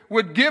would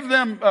give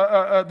them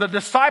the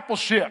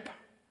discipleship.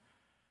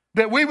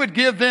 That we would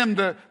give them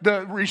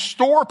the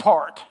restore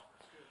part,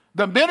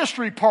 the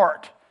ministry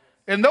part.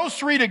 And those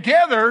 3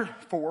 together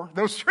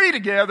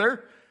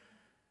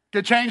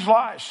could change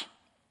lives.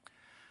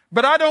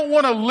 But I don't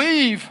want to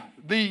leave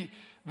the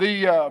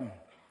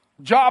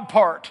job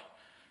part.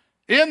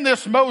 In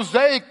this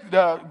Mosaic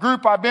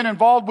group I've been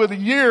involved with a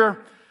year,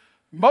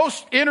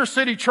 most inner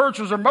city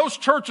churches, or most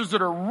churches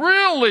that are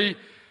really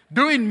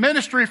doing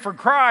ministry for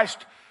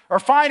Christ, are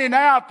finding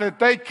out that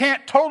they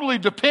can't totally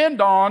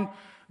depend on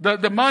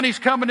the money's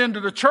coming into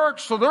the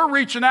church, so they're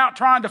reaching out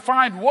trying to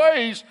find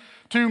ways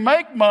to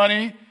make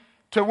money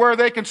to where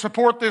they can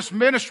support this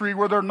ministry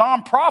where they're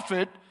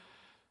nonprofit.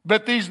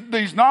 But these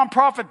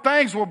nonprofit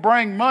things will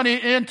bring money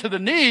into the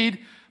need,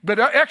 but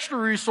extra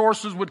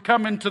resources would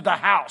come into the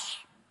house.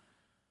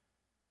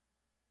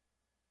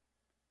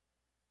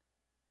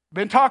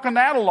 Been talking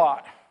that a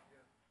lot.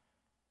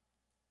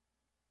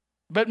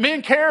 But me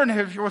and Karen,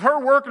 with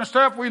her work and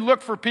stuff, we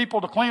look for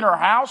people to clean our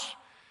house.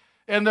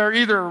 And they're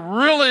either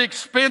really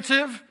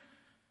expensive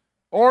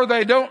or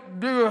they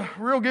don't do a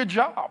real good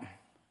job.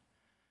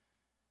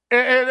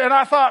 And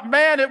I thought,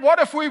 man, what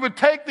if we would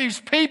take these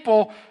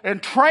people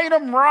and train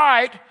them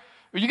right?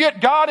 You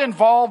get God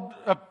involved,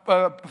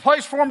 a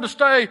place for them to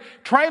stay,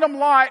 train them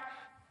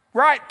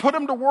right, put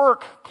them to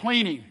work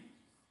cleaning.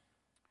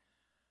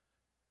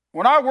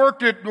 When I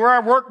worked where I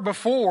worked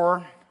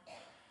before,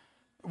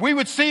 we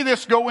would see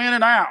this go in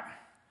and out.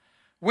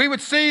 We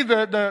would see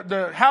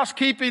the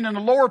housekeeping and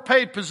the lower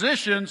paid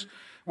positions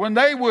when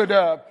they would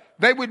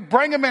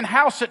bring them in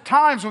house at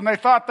times when they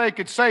thought they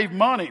could save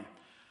money.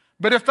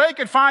 But if they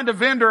could find a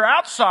vendor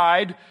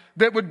outside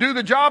that would do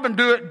the job and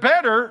do it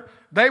better,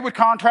 they would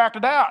contract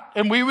it out.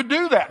 And we would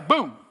do that.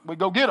 Boom, we'd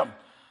go get them.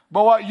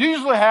 But what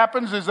usually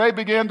happens is they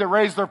begin to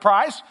raise their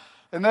price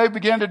and they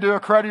begin to do a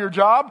cruddier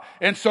job.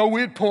 And so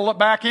we'd pull it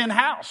back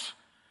in-house.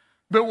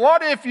 But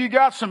what if you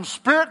got some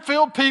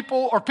spirit-filled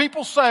people or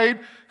people saved,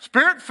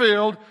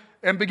 spirit-filled,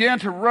 and began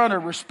to run a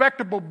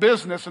respectable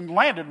business and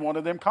landed one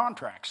of them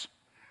contracts?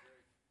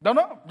 Don't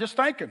know, just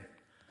thinking.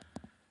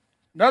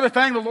 Another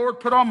thing the Lord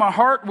put on my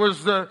heart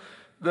was the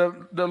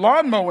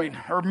lawn mowing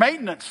or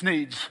maintenance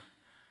needs.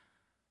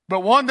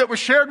 but one that was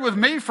shared with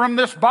me from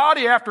this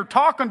body after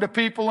talking to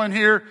people in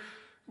here.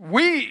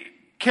 We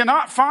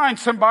cannot find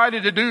somebody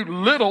to do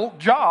little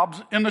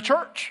jobs in the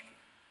church.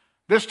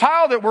 This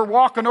tile that we're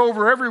walking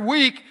over every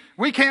week,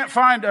 we can't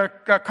find a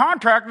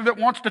contractor that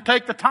wants to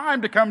take the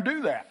time to come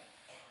do that.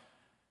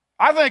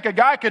 I think a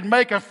guy could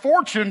make a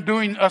fortune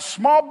doing a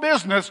small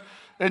business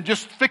and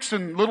just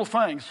fixing little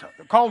things,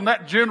 calling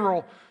that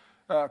general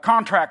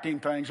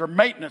contracting things or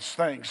maintenance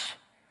things.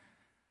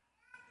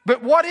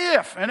 But what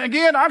if, and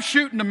again, I'm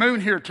shooting the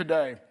moon here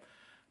today,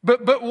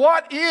 but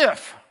what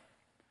if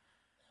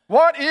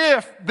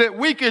that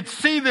we could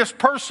see this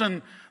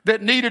person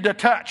that needed a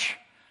touch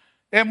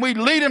and we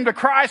lead him to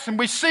Christ and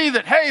we see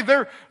that, hey,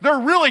 they're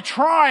really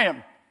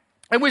trying.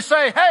 And we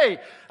say, hey,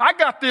 I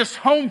got this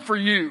home for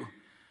you.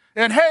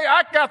 And hey,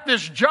 I got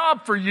this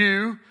job for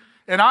you,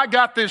 and I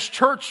got this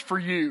church for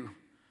you.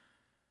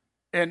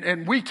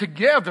 And we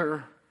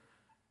together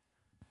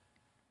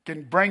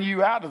can bring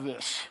you out of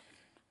this.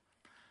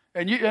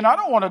 And I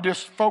don't want to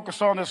just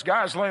focus on this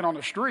guy's laying on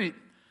the street.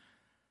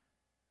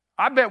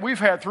 I bet we've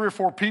had 3 or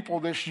 4 people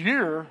this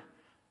year,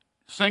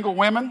 single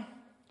women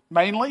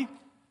mainly,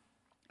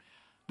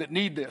 that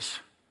need this.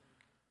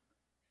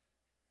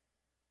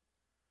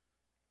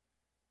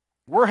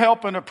 We're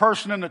helping a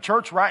person in the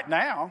church right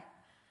now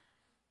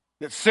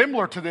that's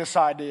similar to this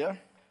idea.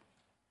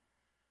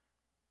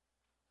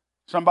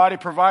 Somebody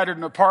provided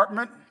an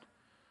apartment,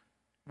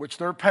 which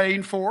they're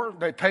paying for.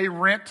 They pay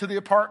rent to the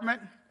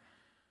apartment.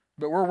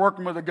 But we're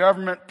working with a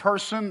government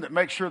person that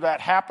makes sure that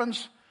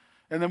happens.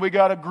 And then we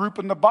got a group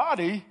in the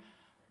body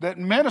that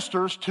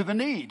ministers to the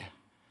need.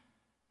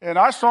 And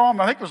I saw them,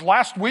 I think it was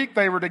last week,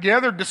 they were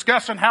together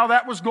discussing how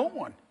that was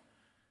going.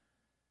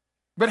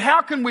 But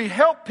how can we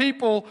help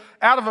people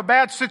out of a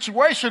bad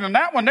situation? And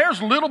that one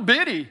there's little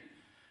bitty.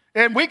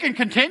 And we can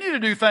continue to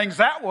do things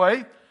that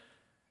way.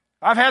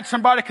 I've had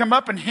somebody come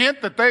up and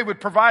hint that they would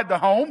provide the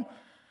home.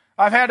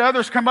 I've had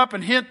others come up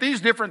and hint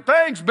these different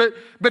things.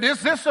 But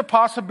is this a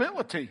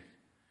possibility?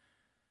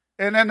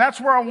 And then that's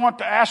where I want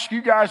to ask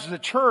you guys as a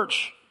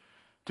church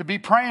to be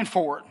praying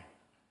for it.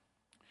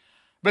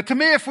 But to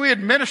me, if we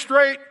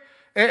administrate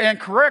and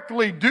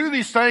correctly do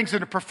these things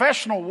in a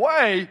professional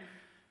way,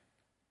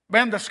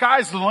 man, the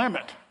sky's the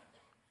limit.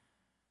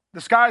 The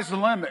sky's the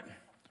limit.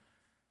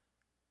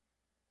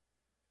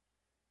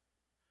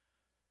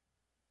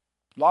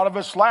 A lot of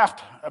us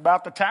laughed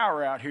about the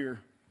tower out here.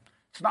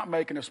 It's not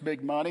making us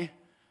big money,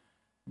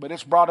 but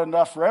it's brought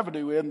enough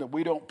revenue in that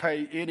we don't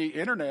pay any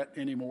internet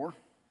anymore.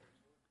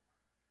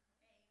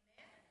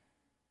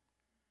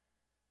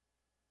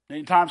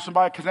 Anytime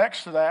somebody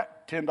connects to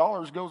that,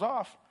 $10 goes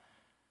off.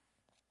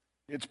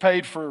 It's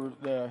paid for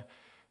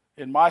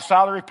in my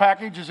salary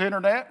package is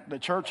internet, the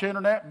church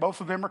internet,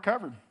 both of them are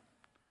covered.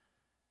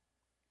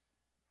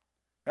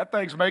 That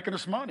thing's making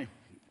us money,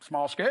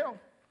 small scale.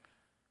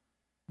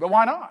 But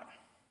why not?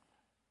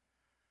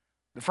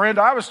 The friend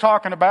I was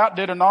talking about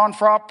did a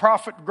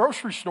non-profit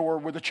grocery store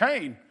with a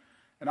chain.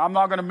 And I'm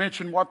not going to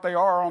mention what they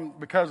are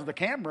because of the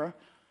camera.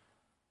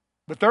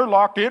 But they're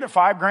locked in at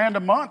 $5,000 a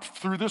month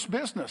through this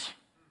business.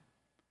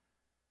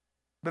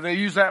 But they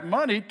use that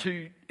money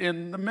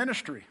in the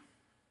ministry.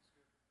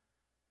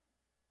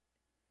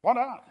 Why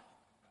not?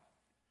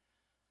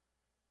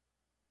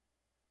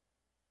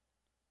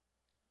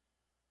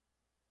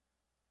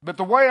 But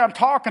the way I'm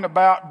talking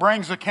about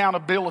brings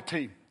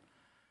accountability.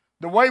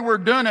 The way we're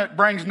doing it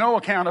brings no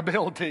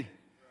accountability.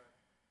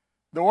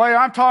 The way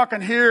I'm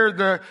talking here,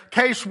 the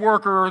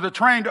caseworker or the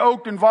trained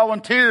Oakton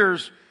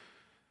volunteers,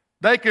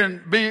 they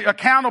can be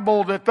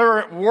accountable that they're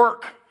at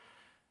work,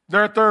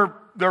 that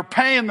they're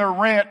paying their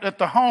rent at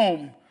the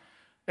home,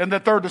 and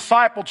that they're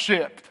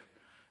discipleshiped.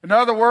 In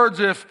other words,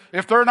 if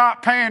they're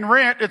not paying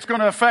rent, it's going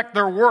to affect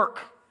their work.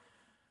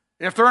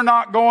 If they're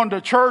not going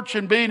to church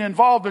and being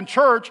involved in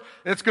church,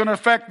 it's going to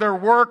affect their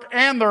work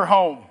and their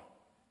home.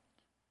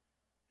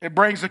 It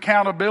brings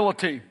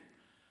accountability.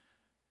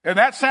 And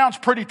that sounds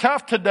pretty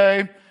tough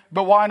today,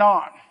 but why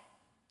not?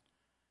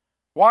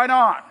 Why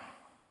not?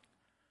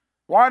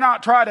 Why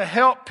not try to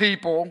help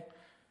people?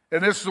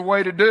 And this is the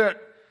way to do it.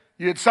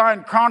 You'd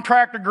sign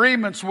contract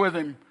agreements with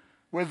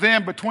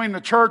them between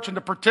the church and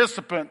the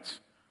participants.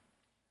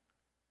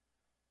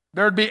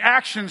 There'd be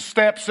action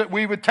steps that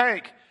we would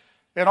take.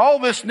 And all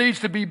this needs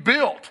to be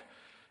built.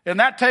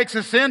 And that takes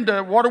us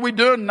into what are we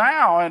doing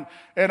now?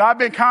 And I've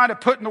been kind of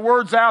putting the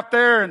words out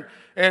there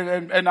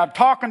and I'm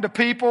talking to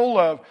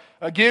people.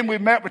 Again, we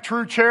met with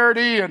True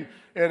Charity and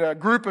a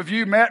group of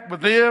you met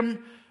with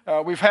them.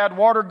 We've had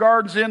Water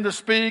Gardens in to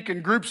speak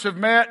and groups have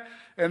met.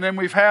 And then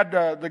we've had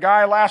the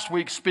guy last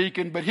week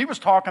speaking, but he was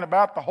talking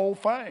about the whole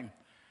thing.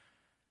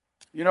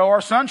 You know,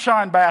 our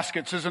sunshine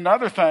baskets is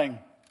another thing.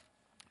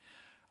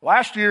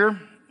 Last year,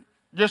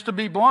 just to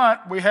be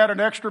blunt, we had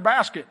an extra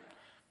basket.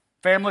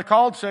 Family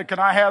called, said, "Can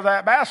I have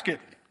that basket?"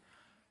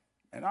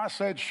 And I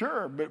said,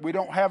 "Sure, but we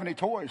don't have any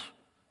toys."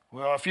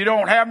 "Well, if you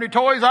don't have any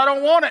toys, I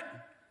don't want it."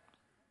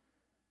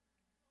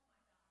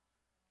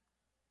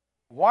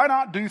 Why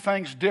not do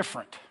things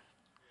different?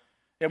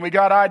 And we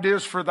got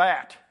ideas for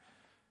that.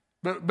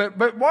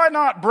 But why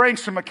not bring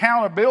some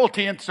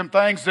accountability and some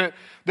things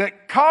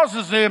that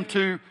causes them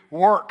to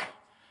work,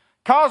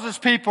 causes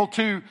people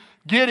to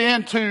get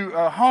into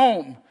a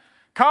home,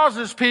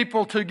 causes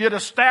people to get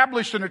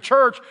established in a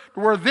church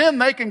where then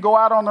they can go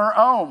out on their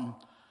own.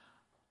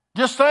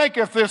 Just think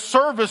if this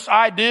service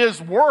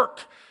ideas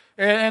worked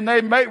and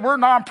we're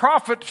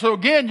nonprofit, so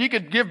again, you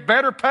could give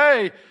better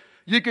pay.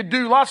 You could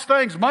do lots of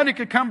things. Money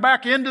could come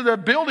back into the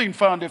building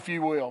fund, if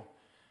you will.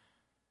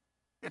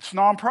 It's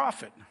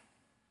nonprofit.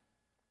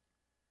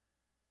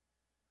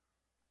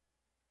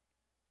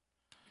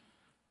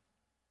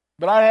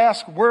 But I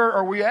ask, where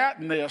are we at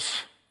in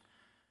this?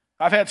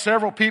 I've had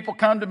several people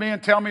come to me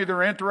and tell me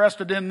they're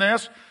interested in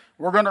this.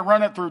 We're going to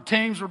run it through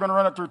teams. We're going to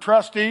run it through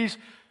trustees.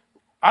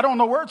 I don't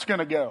know where it's going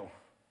to go.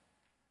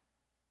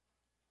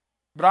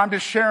 But I'm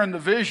just sharing the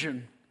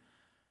vision.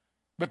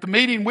 But the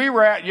meeting we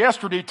were at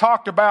yesterday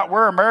talked about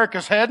where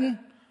America's heading.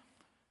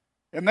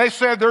 And they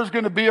said there's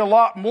going to be a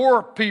lot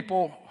more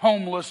people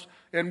homeless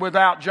and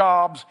without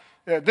jobs.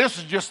 This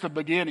is just the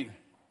beginning.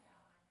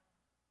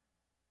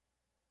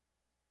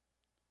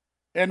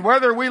 And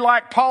whether we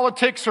like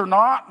politics or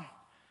not,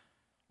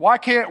 why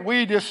can't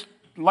we just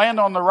land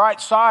on the right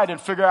side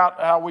and figure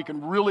out how we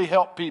can really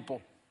help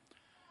people?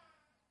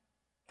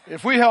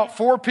 If we help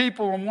 4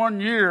 people in 1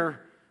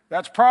 year,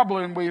 that's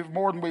probably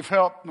more than we've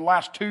helped in the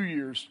last 2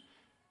 years,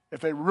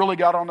 if they really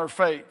got on their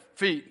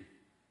feet.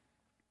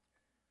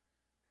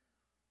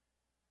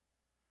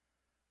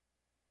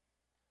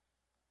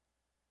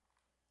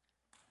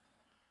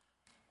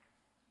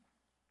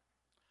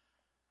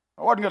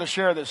 I wasn't going to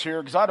share this here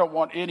because I don't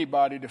want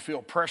anybody to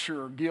feel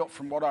pressure or guilt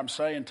from what I'm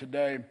saying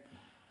today.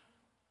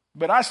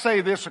 But I say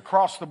this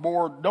across the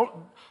board. Don't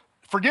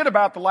forget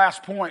about the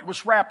last point.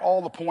 Let's wrap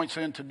all the points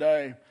in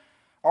today.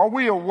 Are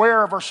we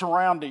aware of our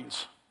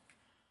surroundings?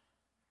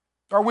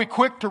 Are we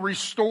quick to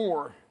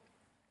restore?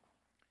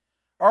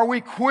 Are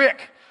we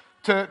quick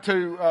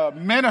to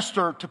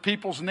minister to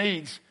people's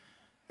needs?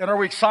 And are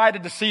we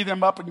excited to see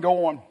them up and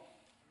going?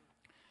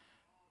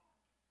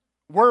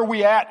 Where are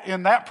we at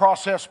in that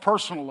process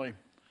personally?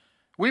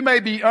 We may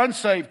be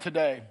unsaved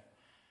today.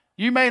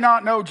 You may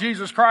not know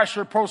Jesus Christ,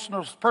 your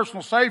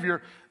personal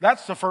Savior.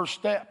 That's the first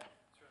step.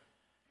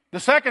 The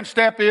second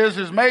step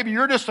is maybe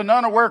you're just an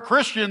unaware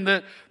Christian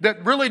that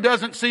really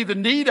doesn't see the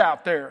need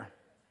out there.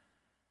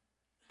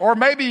 Or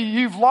maybe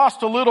you've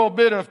lost a little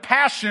bit of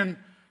passion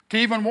to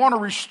even want to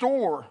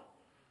restore,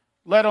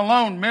 let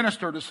alone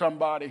minister to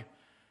somebody.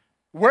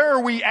 Where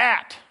are we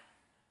at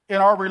in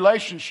our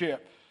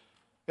relationship?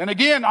 And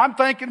again,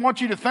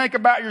 want you to think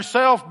about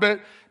yourself,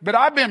 but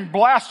I've been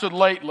blasted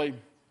lately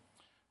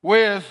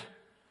with,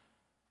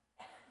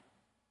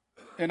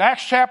 in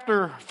Acts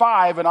chapter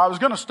 5, and I was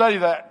going to study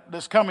that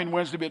this coming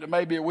Wednesday, but it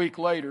may be a week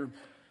later.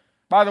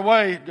 By the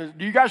way, do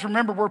you guys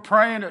remember we're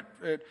praying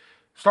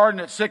starting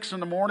at 6 in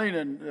the morning,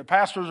 and the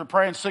pastors are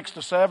praying 6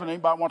 to 7.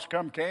 Anybody wants to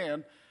come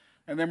can.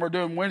 And then we're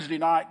doing Wednesday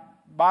night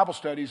Bible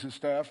studies and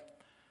stuff.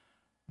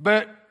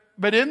 But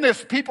in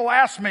this, people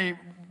ask me,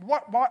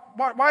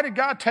 why did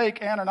God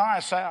take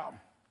Ananias out?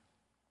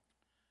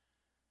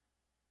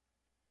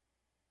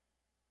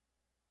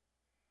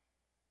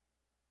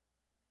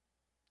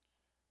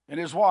 And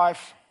his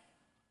wife.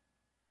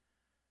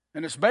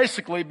 And it's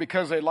basically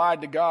because they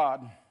lied to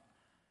God.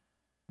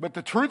 But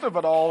the truth of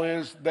it all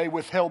is they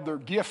withheld their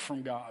gift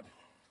from God.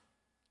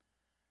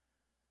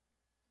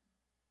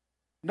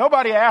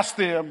 Nobody asked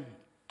them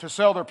to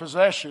sell their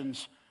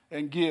possessions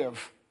and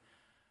give.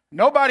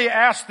 Nobody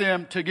asked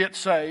them to get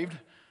saved.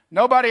 They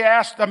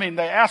asked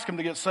them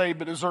to get saved,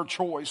 but it was their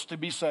choice to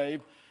be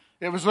saved.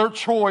 It was their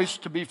choice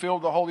to be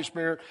filled with the Holy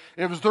Spirit.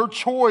 It was their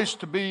choice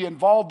to be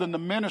involved in the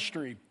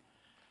ministry.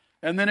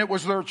 And then it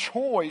was their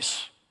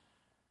choice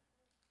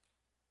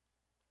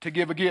to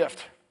give a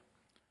gift.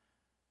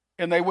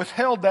 And they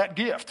withheld that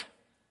gift.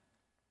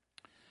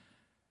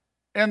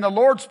 And the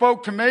Lord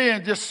spoke to me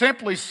and just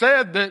simply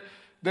said that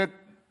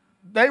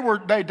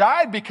they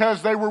died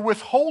because they were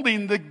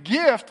withholding the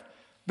gift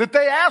that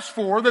they asked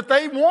for, that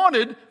they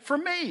wanted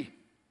from me.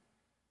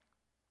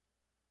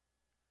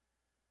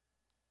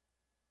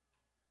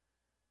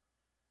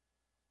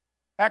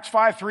 Acts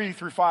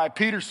 5:3-5,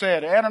 Peter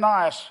said,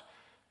 Ananias,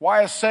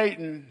 why has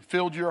Satan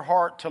filled your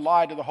heart to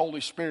lie to the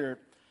Holy Spirit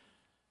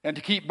and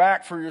to keep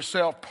back for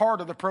yourself part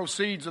of the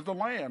proceeds of the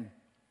land?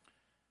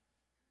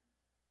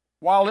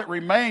 While it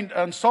remained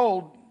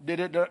unsold, did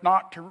it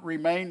not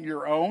remain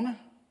your own?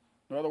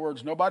 In other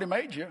words, nobody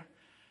made you.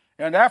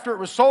 And after it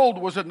was sold,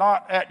 was it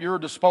not at your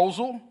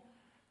disposal?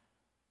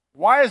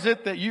 Why is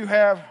it that you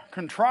have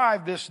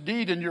contrived this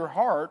deed in your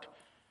heart?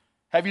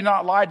 Have you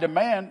not lied to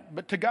man,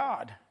 but to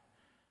God?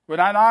 When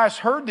Ananias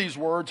heard these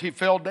words, he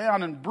fell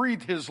down and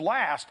breathed his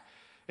last,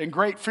 and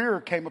great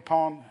fear came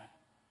upon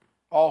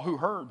all who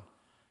heard.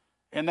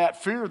 And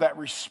that fear, that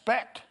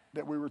respect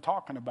that we were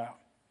talking about.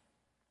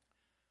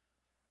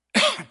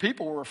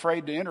 People were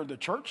afraid to enter the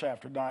church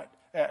after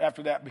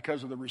that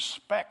because of the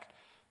respect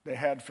they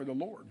had for the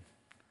Lord.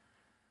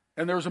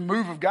 And there was a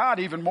move of God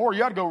even more.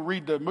 You ought to go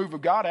read the move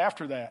of God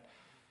after that.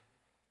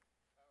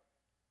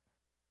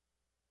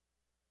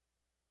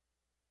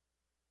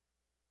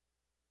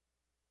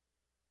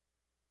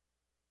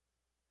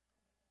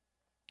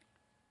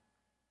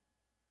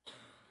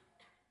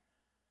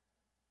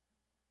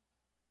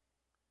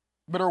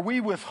 But are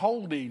we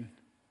withholding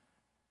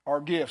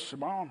our gifts?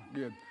 Am I on?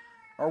 Good.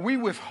 Are we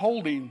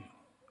withholding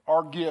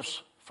our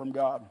gifts from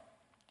God?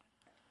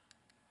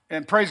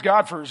 And praise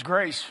God for His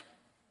grace,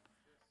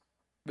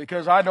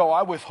 because I know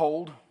I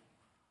withhold.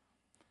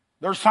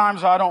 There's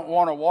times I don't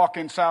want to walk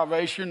in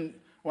salvation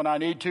when I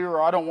need to,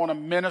 or I don't want to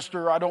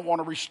minister, I don't want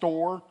to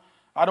restore,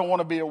 I don't want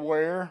to be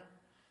aware.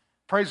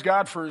 Praise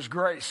God for His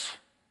grace.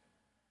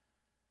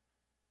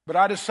 But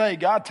I just say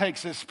God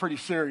takes this pretty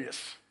serious,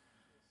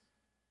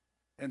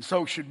 and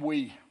so should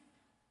we.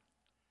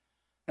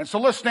 And so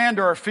let's stand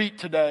to our feet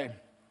today.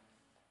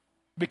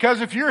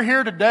 Because if you're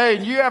here today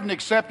and you haven't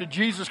accepted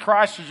Jesus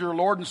Christ as your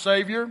Lord and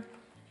Savior,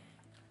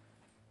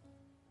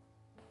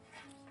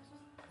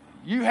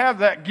 you have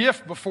that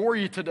gift before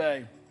you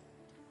today.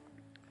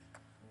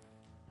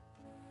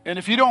 And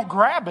if you don't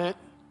grab it,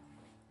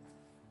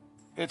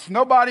 it's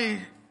nobody's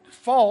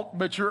fault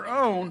but your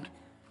own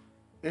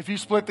if you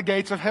split the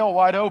gates of hell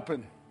wide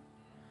open.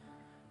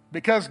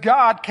 Because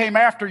God came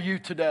after you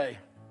today.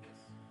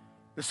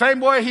 The same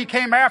way He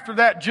came after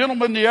that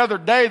gentleman the other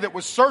day that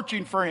was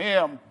searching for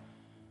Him.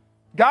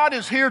 God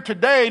is here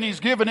today and He's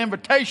given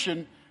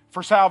invitation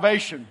for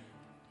salvation.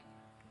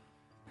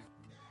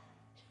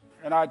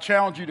 And I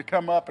challenge you to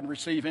come up and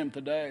receive Him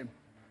today.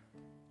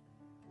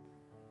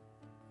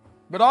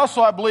 But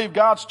also I believe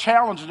God's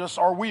challenging us.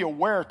 Are we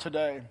aware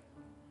today?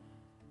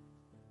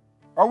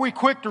 Are we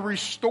quick to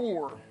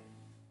restore?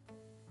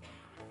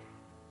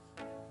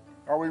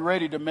 Are we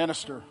ready to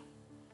minister?